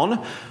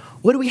down,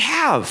 what do we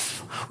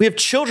have? We have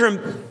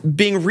children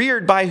being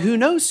reared by who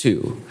knows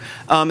who.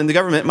 And the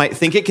government might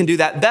think it can do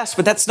that best,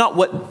 but that's not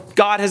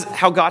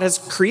how God has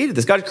created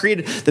this. God has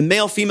created the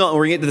male-female, and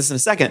we're going to get to this in a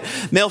second,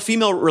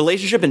 male-female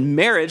relationship and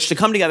marriage to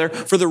come together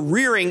for the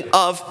rearing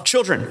of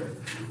children,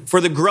 for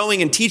the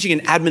growing and teaching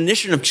and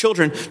admonition of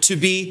children to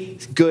be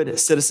good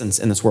citizens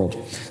in this world.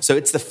 So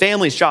it's the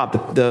family's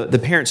job, the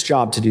parents'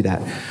 job to do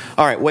that.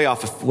 All right,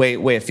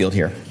 way afield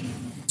here.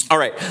 All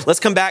right, let's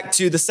come back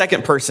to the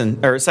second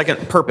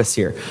purpose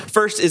here.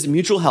 First is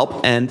mutual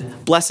help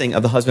and blessing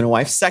of the husband and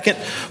wife. Second,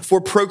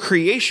 for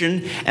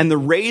procreation and the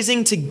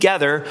raising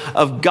together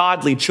of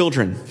godly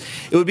children.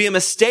 It would be a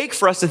mistake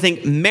for us to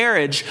think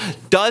marriage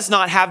does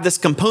not have this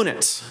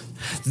component.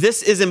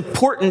 This is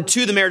important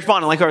to the marriage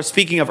bond, and like I was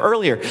speaking of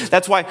earlier.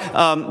 That's why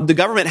the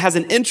government has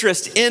an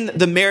interest in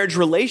the marriage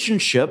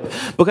relationship,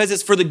 because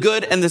it's for the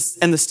good and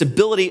the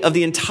stability of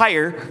the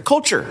entire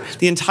culture,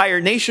 the entire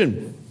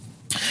nation.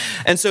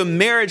 And so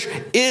marriage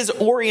is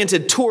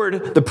oriented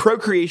toward the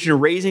procreation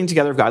and raising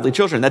together of godly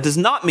children. That does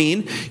not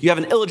mean you have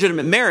an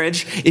illegitimate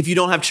marriage if you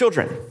don't have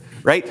children,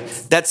 right?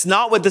 That's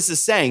not what this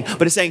is saying.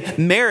 But it's saying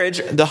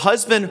marriage, the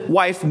husband,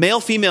 wife, male,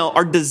 female,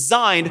 are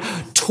designed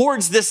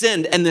towards this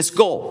end and this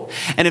goal.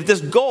 And if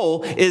this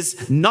goal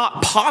is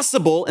not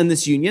possible in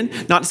this union,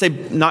 not to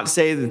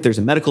say that there's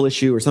a medical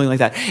issue or something like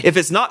that. If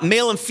it's not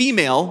male and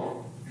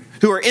female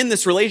who are in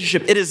this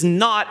relationship, it is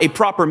not a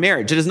proper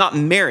marriage. It is not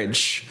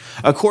marriage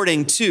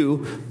according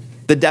to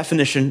the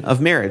definition of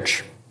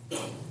marriage.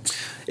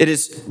 It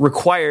is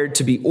required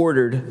to be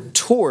ordered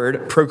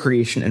toward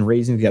procreation and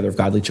raising together of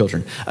godly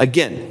children.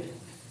 Again,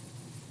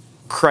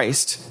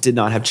 Christ did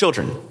not have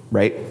children,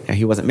 right? And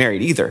he wasn't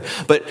married either.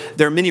 But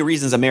there are many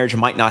reasons a marriage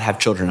might not have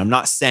children. I'm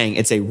not saying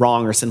it's a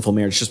wrong or sinful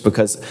marriage just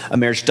because a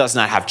marriage does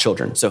not have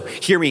children. So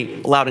hear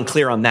me loud and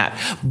clear on that.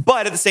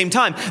 But at the same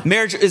time,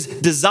 marriage is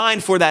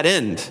designed for that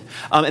end.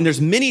 And there's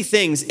many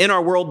things in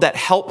our world that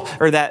help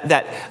or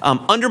that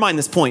undermine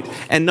this point.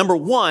 And number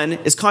one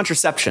is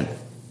contraception.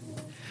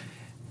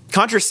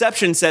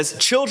 Contraception says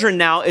children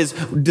now is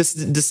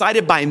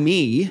decided by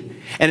me,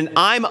 and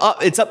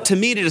it's up to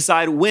me to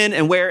decide when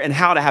and where and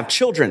how to have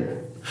children.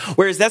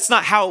 Whereas that's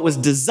not how it was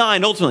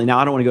designed ultimately. Now,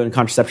 I don't want to go into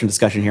contraception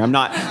discussion here. I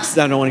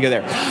don't want to go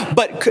there.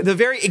 But the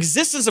very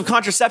existence of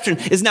contraception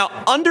is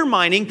now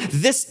undermining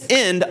this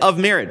end of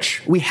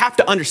marriage. We have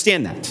to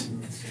understand that.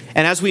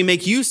 And as we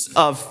make use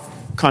of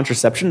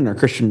contraception and our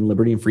Christian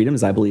liberty and freedom,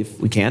 as I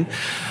believe we can,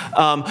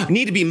 we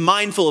need to be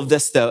mindful of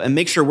this, though, and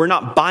make sure we're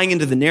not buying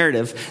into the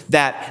narrative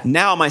that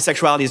now my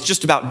sexuality is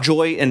just about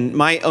joy and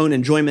my own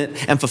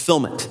enjoyment and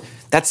fulfillment.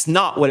 That's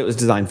not what it was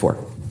designed for.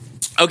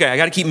 Okay, I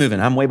got to keep moving.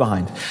 I'm way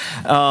behind.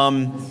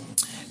 And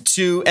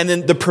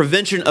then the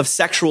prevention of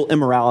sexual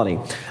immorality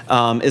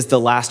is the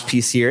last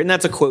piece here. And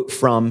that's a quote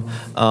from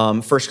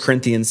 1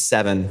 Corinthians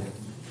 7,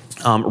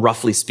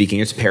 roughly speaking.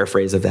 It's a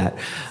paraphrase of that.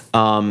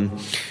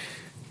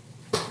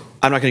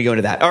 I'm not going to go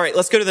into that. All right,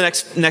 let's go to the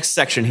next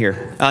section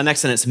here.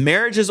 Next sentence.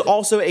 Marriage is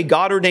also a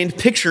God-ordained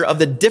picture of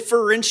the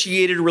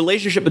differentiated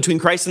relationship between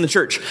Christ and the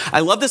church. I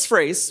love this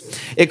phrase.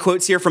 It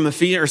quotes here from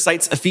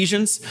cites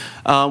Ephesians,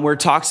 where it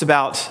talks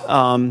about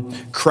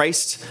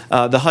Christ,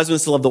 the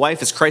husband to love the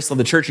wife as Christ loved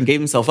the church and gave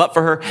himself up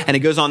for her. And it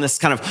goes on this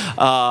kind of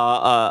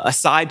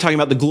aside talking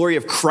about the glory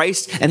of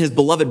Christ and his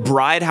beloved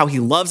bride, how he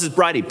loves his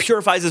bride, he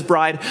purifies his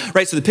bride,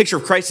 right? So the picture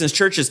of Christ and his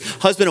church is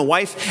husband and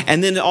wife.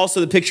 And then also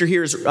the picture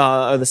here is,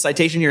 the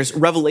citation here is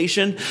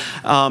Revelation,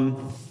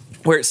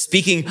 where it's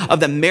speaking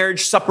of the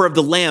marriage supper of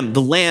the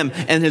Lamb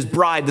and his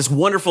bride, this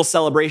wonderful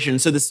celebration.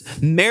 So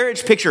this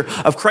marriage picture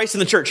of Christ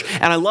and the church.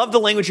 And I love the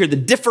language here, the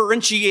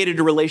differentiated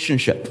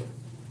relationship.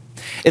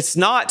 It's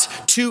not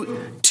two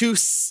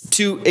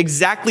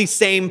exactly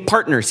same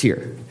partners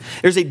here.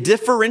 There's a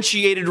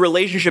differentiated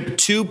relationship,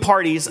 two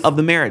parties of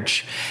the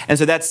marriage. And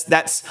so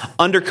that's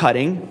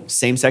undercutting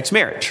same-sex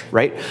marriage,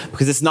 right?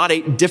 Because it's not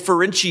a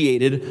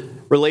differentiated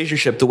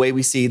relationship the way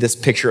we see this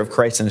picture of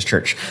Christ and his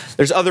church.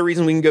 There's other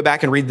reasons we can go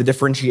back and read the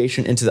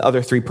differentiation into the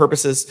other three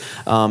purposes,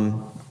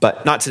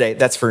 but not today.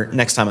 That's for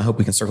next time. I hope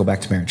we can circle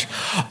back to marriage.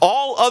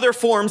 All other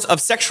forms of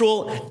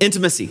sexual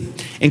intimacy,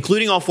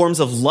 including all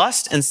forms of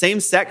lust and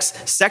same-sex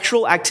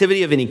sexual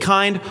activity of any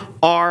kind,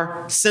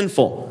 are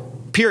sinful,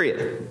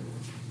 period.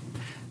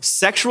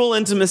 Sexual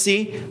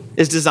intimacy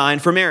is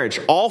designed for marriage.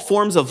 All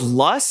forms of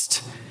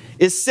lust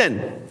is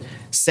sin.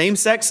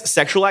 Same-sex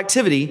sexual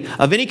activity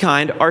of any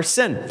kind are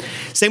sin.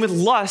 Same with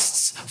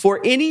lusts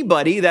for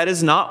anybody that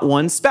is not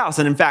one's spouse.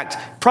 And in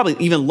fact, probably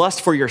even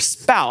lust for your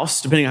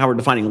spouse, depending on how we're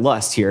defining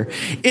lust here,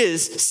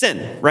 is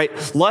sin,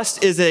 right?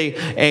 Lust is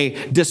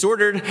a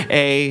disordered,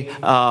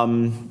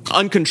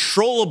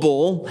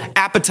 uncontrollable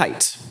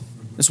appetite.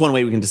 That's one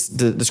way we can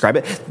describe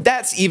it.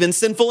 That's even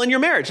sinful in your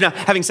marriage. Now,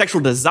 having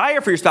sexual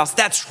desire for your spouse,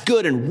 that's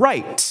good and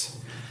right.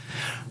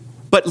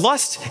 But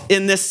lust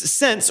in this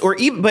sense,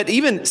 but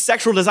even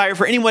sexual desire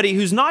for anybody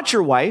who's not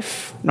your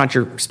wife, not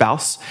your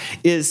spouse,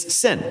 is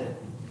sin.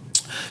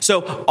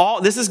 So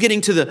all this is getting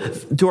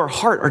to our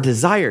heart, our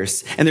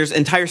desires. And there's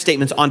entire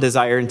statements on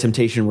desire and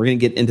temptation. We're going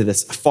to get into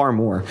this far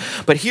more.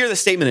 But here the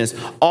statement is,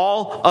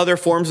 all other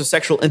forms of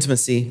sexual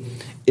intimacy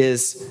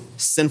is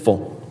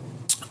sinful.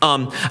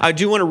 I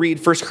do want to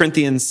read 1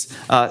 Corinthians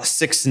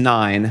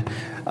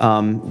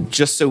 6:9,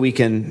 just so we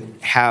can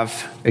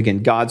have,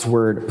 again, God's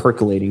word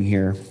percolating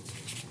here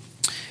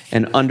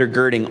and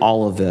undergirding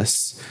all of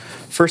this.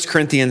 1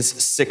 Corinthians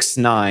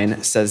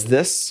 6:9 says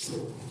this: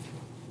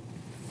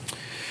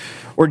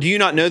 "Or do you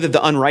not know that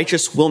the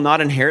unrighteous will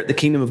not inherit the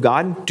kingdom of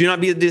God? Do not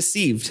be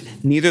deceived.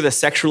 Neither the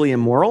sexually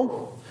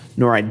immoral,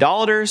 nor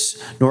idolaters,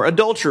 nor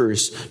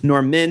adulterers,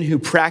 nor men who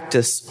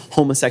practice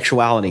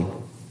homosexuality."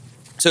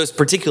 So it's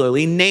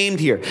particularly named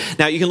here.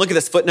 Now you can look at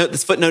this footnote.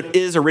 This footnote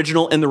is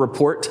original in the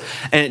report,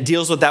 and it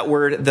deals with that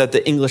word that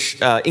the English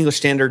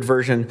Standard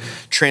Version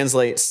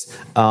translates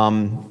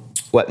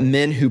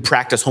men who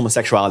practice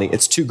homosexuality.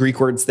 It's two Greek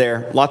words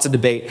there. Lots of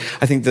debate.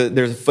 I think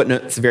there's a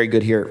footnote that's very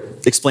good here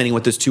explaining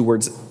what those two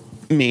words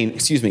mean,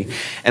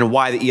 and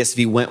why the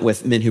ESV went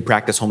with men who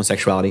practice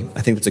homosexuality.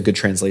 I think that's a good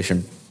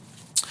translation.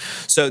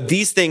 So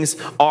these things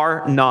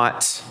are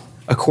not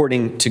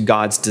according to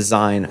God's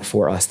design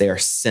for us. They are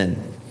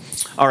sin.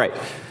 All right.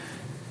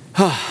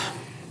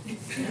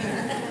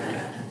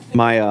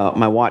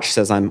 My watch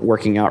says I'm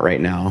working out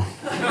right now.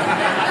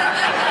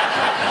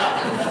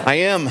 I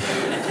am.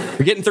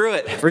 We're getting through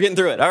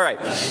it. All right.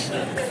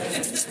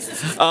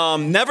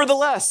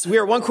 Nevertheless, we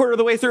are 1/4 of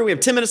the way through. We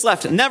have 10 minutes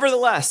left.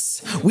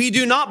 Nevertheless, we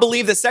do not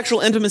believe that sexual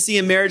intimacy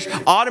in marriage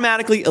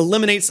automatically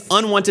eliminates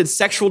unwanted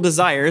sexual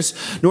desires,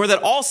 nor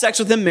that all sex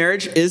within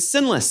marriage is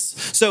sinless.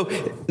 So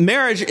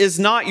marriage is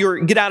not your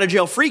get out of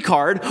jail free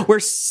card where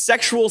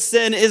sexual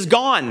sin is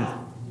gone.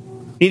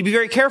 You need to be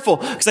very careful,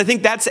 because I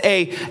think that's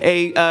a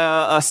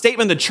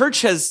statement the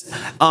church has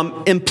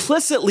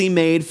implicitly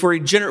made for a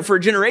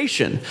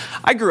generation.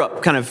 I grew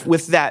up kind of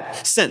with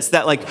that sense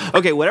that, like,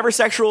 okay, whatever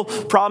sexual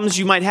problems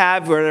you might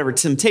have, whatever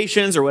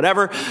temptations or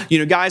whatever,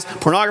 guys,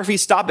 pornography,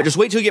 stop it. Just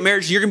wait till you get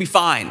married, you're going to be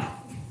fine.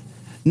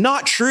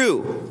 Not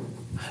true.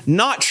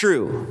 Not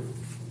true.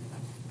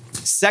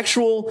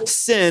 Sexual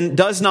sin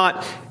does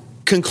not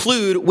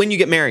conclude when you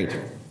get married.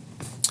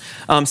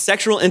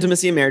 Sexual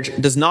intimacy in marriage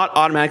does not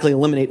automatically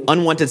eliminate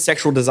unwanted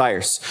sexual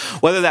desires.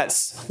 Whether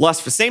that's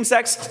lust for same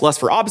sex, lust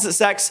for opposite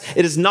sex,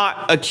 it is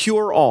not a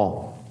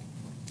cure-all.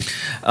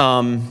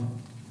 Nor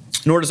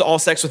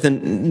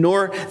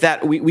that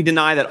we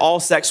deny that all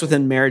sex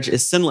within marriage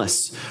is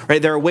sinless.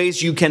 Right? There are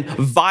ways you can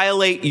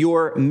violate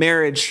your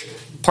marriage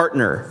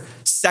partner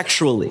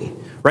sexually,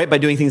 right? By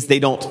doing things they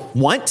don't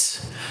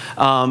want,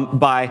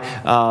 by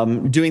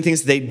doing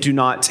things they do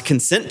not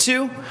consent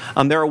to.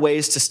 There are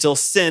ways to still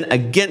sin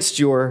against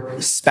your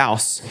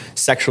spouse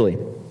sexually.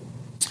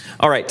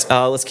 All right,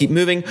 let's keep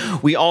moving.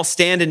 We all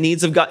stand in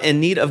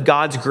need of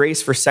God's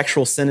grace for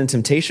sexual sin and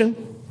temptation,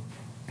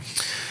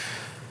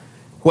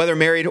 whether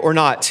married or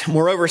not.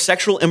 Moreover,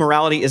 sexual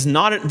immorality is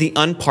not the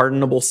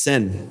unpardonable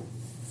sin.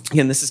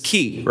 Again, this is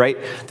key, right?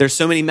 There's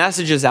so many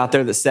messages out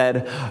there that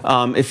said,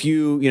 if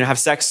you have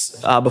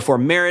sex before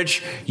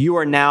marriage, you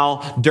are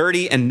now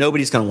dirty and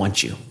nobody's going to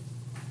want you.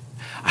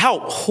 How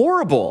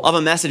horrible of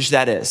a message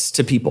that is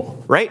to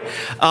people, right?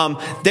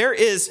 There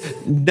is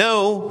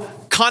no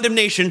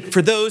condemnation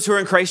for those who are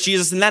in Christ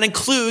Jesus, and that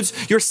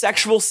includes your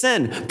sexual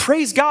sin.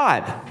 Praise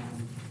God.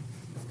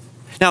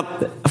 Now,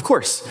 of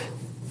course,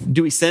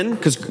 do we sin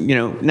because,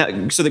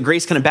 so that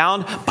grace can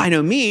abound? By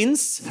no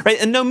means, right?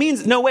 And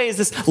no way is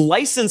this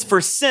license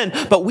for sin,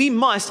 but we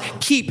must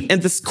keep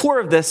at the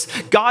core of this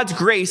God's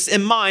grace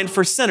in mind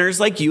for sinners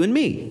like you and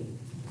me.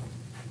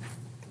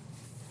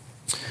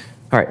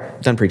 All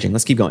right, done preaching.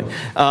 Let's keep going.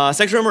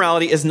 Sexual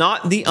immorality is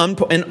not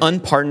an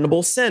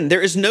unpardonable sin.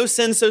 There is no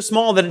sin so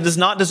small that it does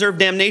not deserve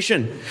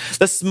damnation.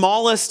 The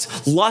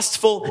smallest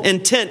lustful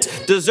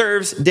intent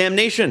deserves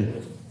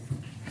damnation.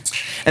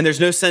 And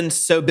there's no sin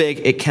so big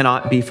it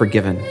cannot be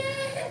forgiven.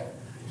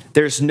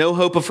 There's no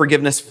hope of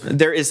forgiveness.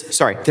 There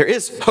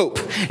is hope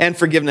and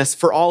forgiveness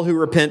for all who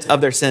repent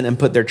of their sin and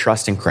put their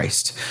trust in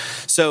Christ.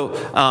 So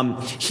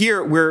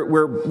here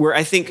we're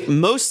I think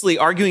mostly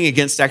arguing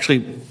against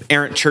actually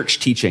errant church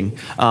teaching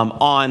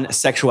on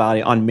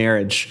sexuality, on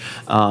marriage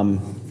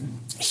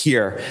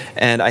here,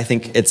 and I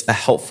think it's a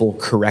helpful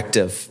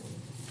corrective.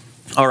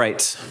 All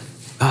right,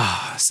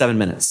 7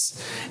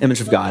 minutes. Image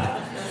of God.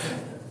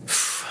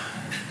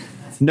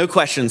 No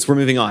questions. We're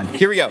moving on.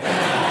 Here we go.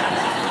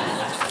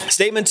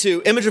 Statement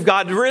 2, image of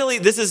God. Really,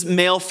 this is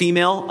male,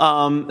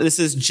 female. This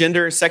is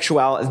gender,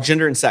 sexuality,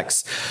 gender and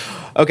sex.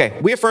 Okay,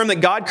 we affirm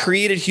that God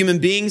created human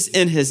beings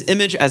in his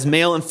image as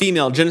male and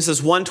female.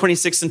 Genesis 1,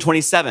 26 and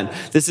 27.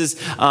 This is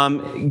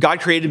God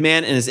created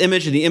man in his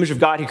image. In the image of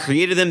God, he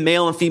created them,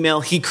 male and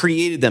female. He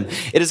created them.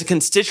 It is a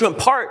constituent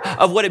part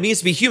of what it means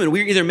to be human.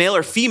 We're either male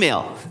or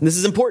female. And this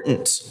is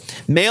important.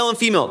 Male and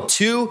female,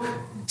 two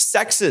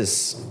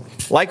sexes.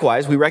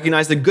 Likewise, we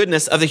recognize the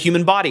goodness of the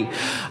human body.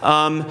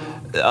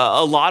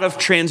 A lot of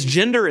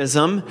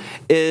transgenderism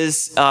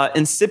is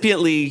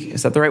incipiently,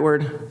 is that the right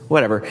word?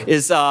 Whatever,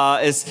 is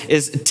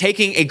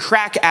taking a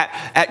crack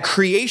at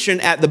creation,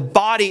 at the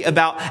body, at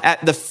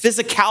the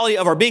physicality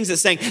of our beings.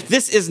 It's saying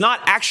this is not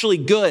actually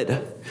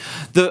good.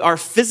 Our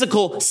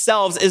physical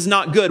selves is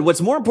not good. What's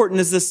more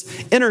important is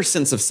this inner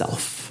sense of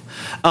self.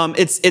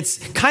 It's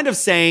kind of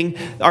saying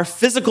our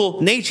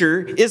physical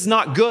nature is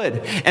not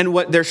good. And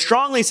what they're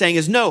strongly saying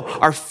is, no,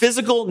 our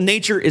physical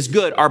nature is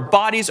good. Our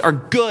bodies are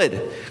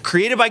good.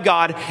 Created by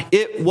God,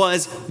 it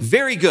was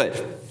very good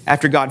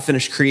after God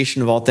finished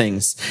creation of all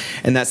things.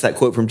 And that's that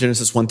quote from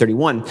Genesis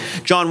 1:31.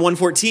 John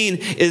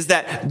 1:14 is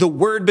that the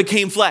Word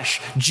became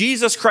flesh.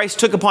 Jesus Christ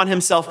took upon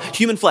himself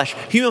human flesh.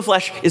 Human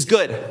flesh is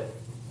good.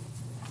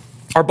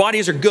 Our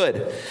bodies are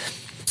good.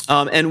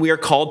 And we are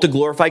called to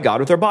glorify God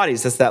with our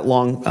bodies. That's that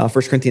long 1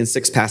 Corinthians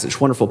 6 passage,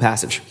 wonderful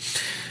passage.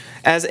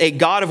 As a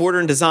God of order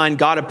and design,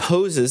 God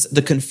opposes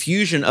the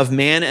confusion of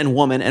man and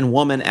woman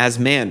as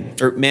man,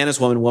 or man as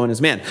woman as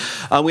man.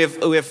 We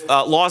have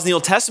laws in the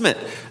Old Testament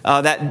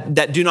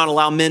that do not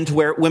allow men to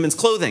wear women's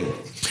clothing.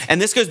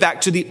 And this goes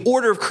back to the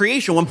order of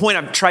creation. One point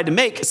I've tried to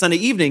make Sunday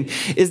evening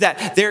is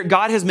that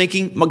God is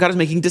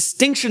making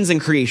distinctions in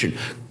creation.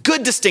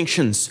 Good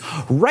distinctions,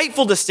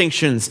 rightful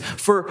distinctions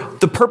for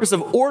the purpose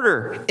of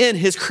order in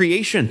his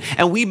creation.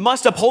 And we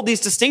must uphold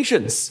these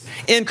distinctions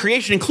in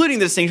creation, including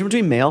the distinction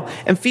between male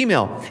and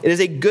female. It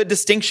is a good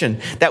distinction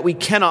that we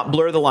cannot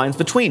blur the lines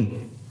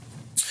between.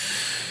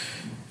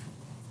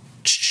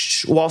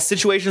 While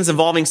situations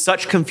involving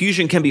such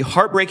confusion can be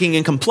heartbreaking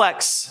and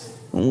complex,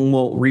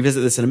 we'll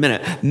revisit this in a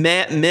minute,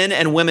 men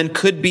and women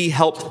could be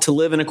helped to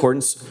live in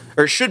accordance,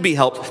 or should be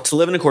helped to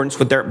live in accordance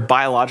with their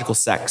biological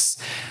sex.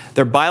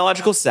 Their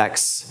biological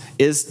sex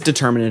is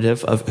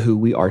determinative of who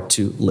we are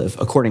to live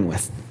according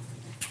with.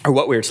 or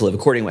what we are to live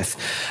according with.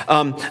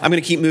 I'm going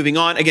to keep moving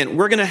on. Again,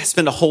 we're going to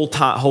spend a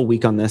whole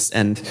week on this,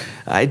 and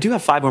I do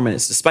have 5 more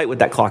minutes, despite what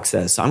that clock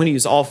says. So I'm going to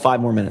use all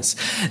 5 more minutes.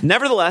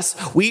 Nevertheless,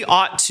 we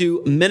ought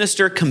to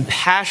minister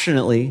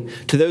compassionately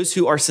to those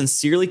who are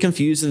sincerely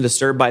confused and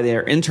disturbed by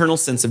their internal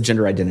sense of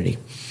gender identity.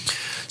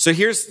 So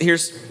here's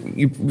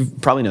you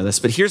probably know this,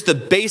 but here's the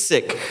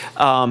basic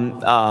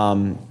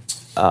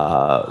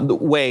the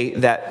way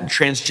that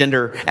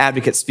transgender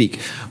advocates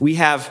speak. We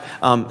have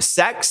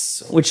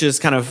sex, which is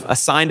kind of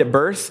assigned at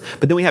birth,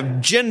 but then we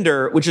have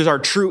gender, which is our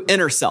true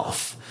inner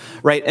self,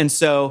 right? And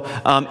so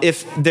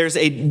if there's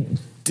a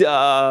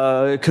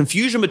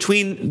confusion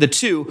between the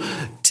two,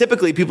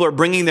 typically people are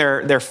bringing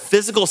their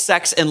physical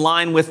sex in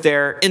line with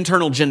their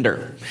internal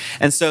gender.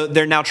 And so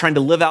they're now trying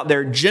to live out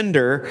their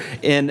gender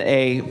in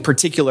a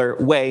particular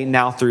way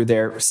now through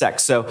their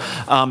sex. So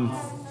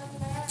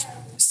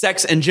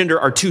sex and gender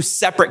are 2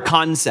 separate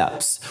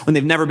concepts when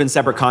they've never been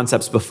separate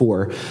concepts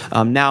before.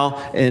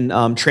 Now in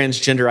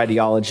transgender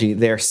ideology,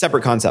 they're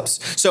separate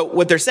concepts. So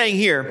what they're saying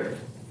here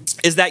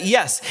is that,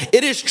 yes,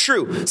 it is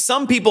true.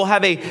 Some people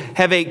have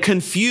a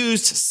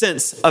confused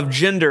sense of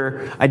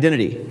gender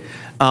identity.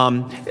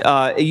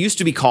 It used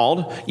to be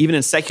called, even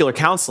in secular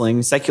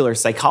counseling, secular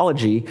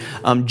psychology,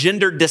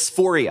 gender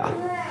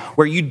dysphoria,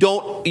 where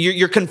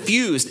you're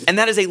confused, and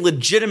that is a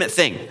legitimate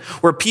thing,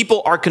 where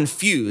people are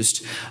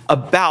confused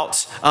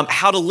about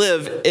how to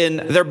live in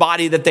their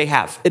body that they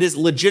have. It is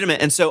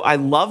legitimate, and so I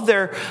love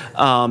their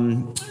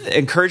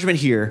encouragement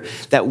here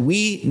that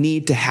we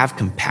need to have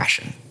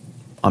compassion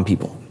on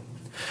people.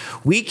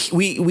 We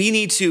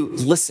need to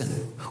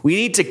listen. We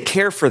need to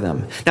care for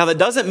them. Now, that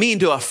doesn't mean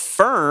to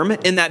affirm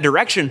in that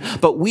direction,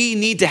 but we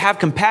need to have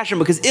compassion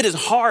because it is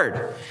hard.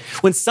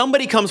 When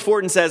somebody comes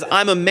forward and says,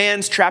 I'm a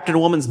man's trapped in a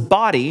woman's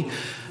body,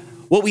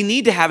 what we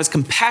need to have is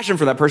compassion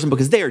for that person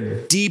because they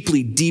are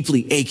deeply,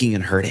 deeply aching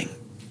and hurting.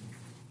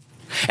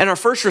 And our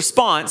first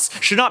response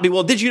should not be,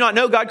 well, did you not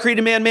know God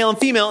created man, male, and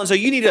female, and so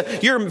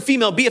you're a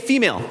female, be a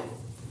female.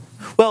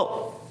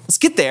 Well, let's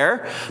get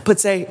there,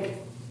 but say,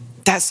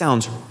 that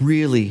sounds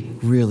really,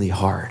 really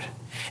hard.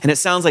 And it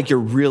sounds like you're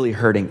really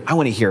hurting. I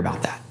want to hear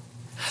about that.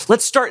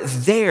 Let's start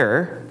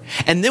there,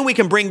 and then we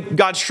can bring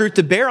God's truth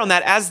to bear on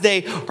that as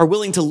they are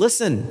willing to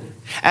listen,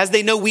 as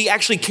they know we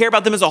actually care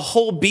about them as a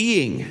whole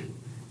being.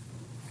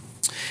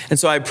 And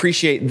so I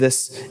appreciate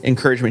this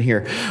encouragement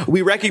here.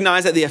 We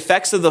recognize that the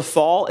effects of the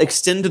fall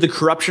extend to the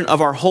corruption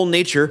of our whole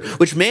nature,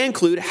 which may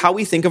include how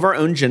we think of our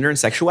own gender and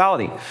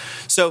sexuality.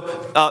 So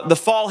the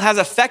fall has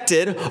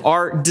affected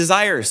our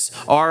desires,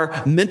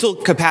 our mental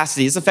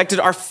capacity. It's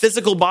affected our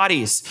physical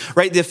bodies,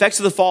 right? The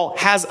effects of the fall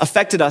has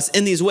affected us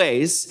in these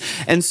ways.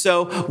 And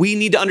so we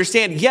need to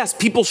understand, yes,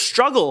 people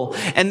struggle,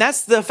 and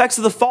that's the effects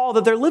of the fall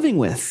that they're living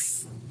with.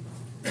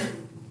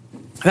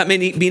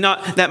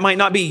 That might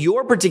not be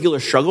your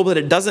particular struggle, but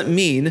it doesn't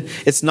mean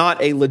it's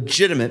not a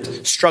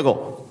legitimate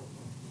struggle.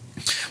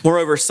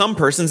 Moreover, some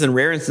persons in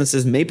rare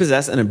instances may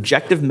possess an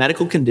objective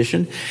medical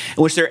condition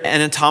in which their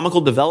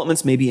anatomical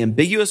developments may be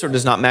ambiguous or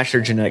does not match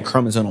their genetic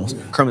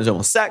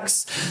chromosomal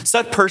sex.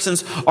 Such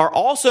persons are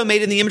also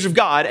made in the image of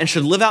God and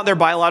should live out their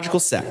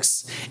biological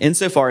sex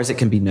insofar as it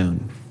can be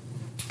known.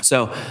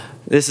 So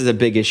this is a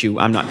big issue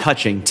I'm not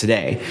touching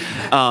today.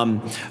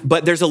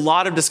 But there's a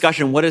lot of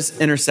discussion. What does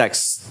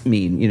intersex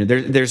mean?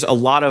 There's a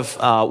lot of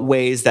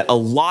ways that a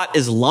lot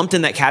is lumped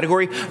in that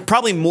category,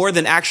 probably more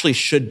than actually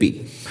should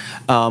be.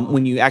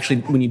 When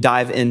you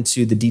dive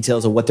into the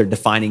details of what they're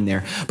defining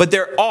there. But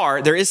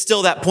there is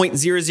still that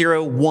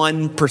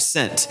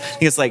 0.001%. I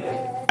think it's like,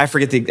 I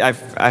forget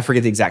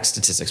the exact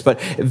statistics, but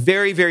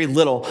very, very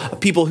little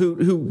people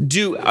who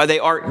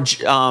are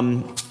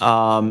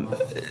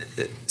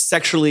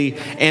sexually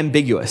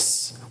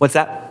ambiguous. What's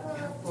that?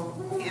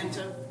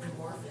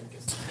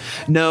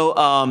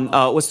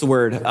 No, what's the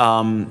word?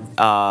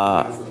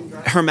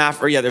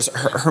 There's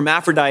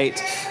hermaphrodite,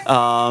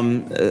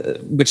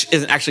 which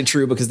isn't actually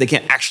true because they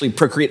can't actually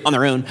procreate on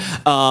their own.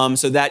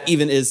 So that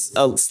even is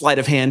a sleight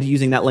of hand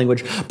using that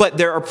language. But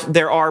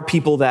there are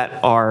people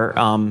that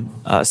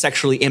are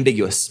sexually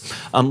ambiguous,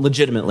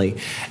 legitimately.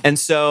 And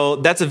so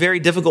that's a very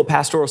difficult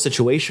pastoral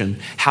situation.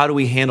 How do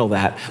we handle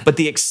that? But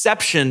the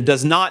exception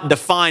does not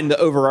define the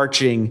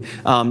overarching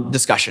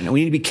discussion. And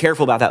we need to be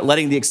careful about that.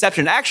 Letting the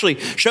exception actually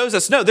shows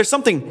us, no, there's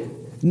something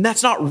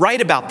that's not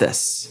right about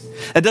this.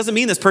 That doesn't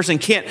mean this person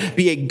can't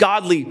be a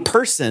godly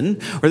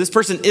person or this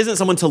person isn't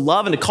someone to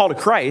love and to call to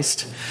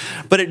Christ,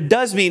 but it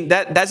does mean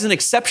that that's an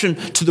exception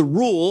to the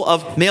rule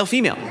of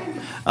male-female.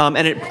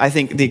 I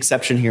think the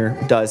exception here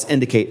does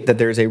indicate that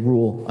there's a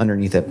rule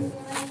underneath it.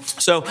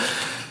 So,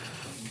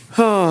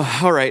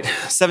 all right,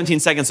 17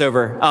 seconds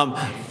over.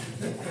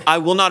 I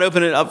will not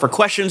open it up for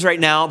questions right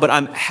now, but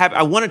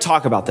I want to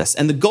talk about this.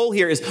 And the goal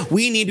here is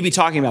we need to be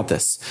talking about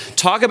this.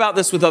 Talk about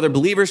this with other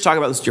believers. Talk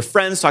about this with your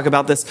friends. Talk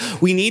about this.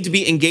 We need to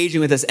be engaging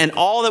with this. And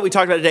all that we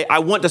talked about today, I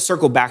want to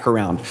circle back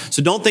around.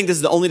 So don't think this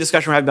is the only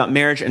discussion we're having about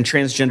marriage and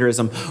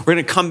transgenderism. We're going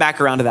to come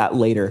back around to that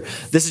later.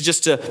 This is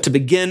just to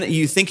begin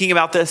you thinking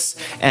about this,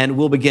 and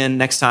we'll begin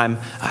next time.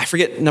 I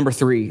forget statement number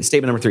 3. Does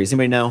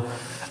anybody know?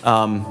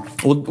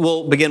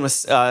 We'll begin with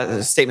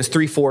statements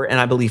 3, 4, and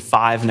I believe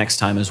 5 next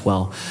time as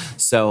well.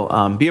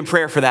 So be in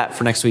prayer for that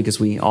for next week as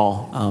we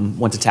all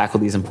want to tackle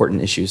these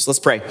important issues. Let's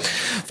pray.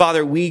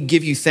 Father, we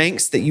give you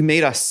thanks that you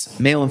made us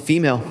male and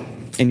female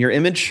in your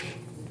image,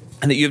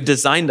 and that you have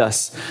designed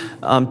us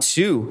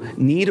to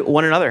need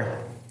one another.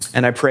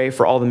 And I pray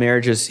for all the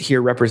marriages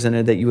here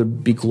represented that you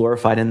would be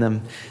glorified in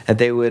them, that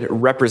they would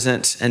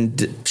represent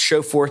and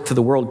show forth to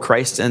the world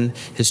Christ and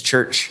his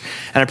church.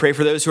 And I pray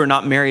for those who are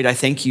not married, I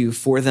thank you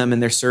for them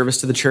and their service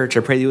to the church. I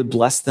pray that you would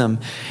bless them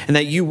and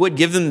that you would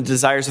give them the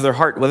desires of their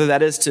heart, whether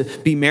that is to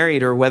be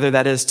married or whether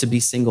that is to be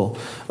single.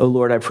 Oh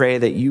Lord, I pray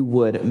that you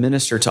would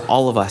minister to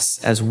all of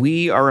us as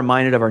we are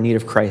reminded of our need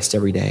of Christ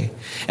every day.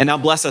 And now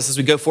bless us as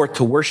we go forth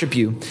to worship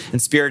you in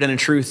spirit and in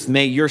truth.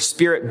 May your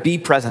spirit be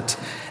present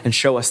and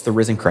show us the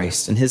risen Christ.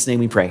 In his name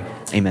we pray.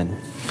 Amen.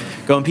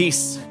 Go in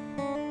peace.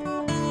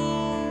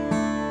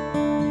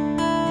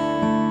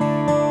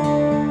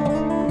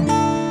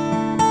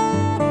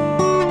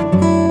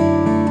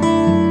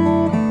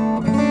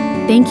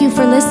 Thank you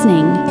for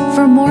listening.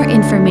 For more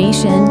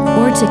information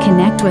or to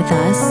connect with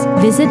us,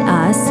 visit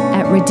us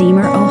at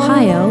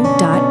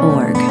redeemerohio.org.